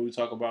podcast where we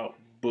talk about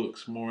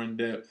books more in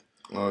depth.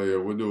 Oh yeah,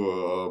 we'll do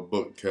a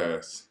book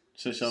cast.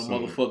 Since y'all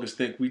motherfuckers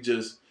think we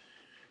just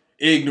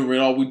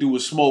ignorant, all we do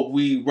is smoke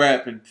weed,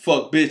 rap, and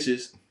fuck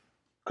bitches.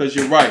 Cause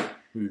you're right.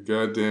 You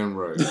goddamn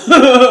right.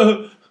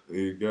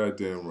 You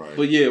goddamn right.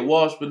 But yeah,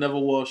 washed but never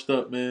washed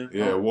up, man.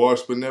 Yeah,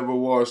 washed but never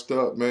washed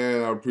up,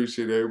 man. I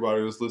appreciate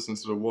everybody that's listening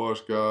to the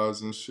Wash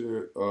Guys and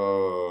shit.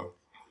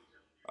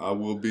 I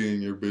will be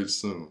in your bitch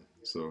soon.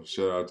 So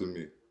shout out to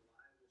me.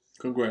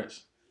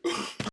 Congrats.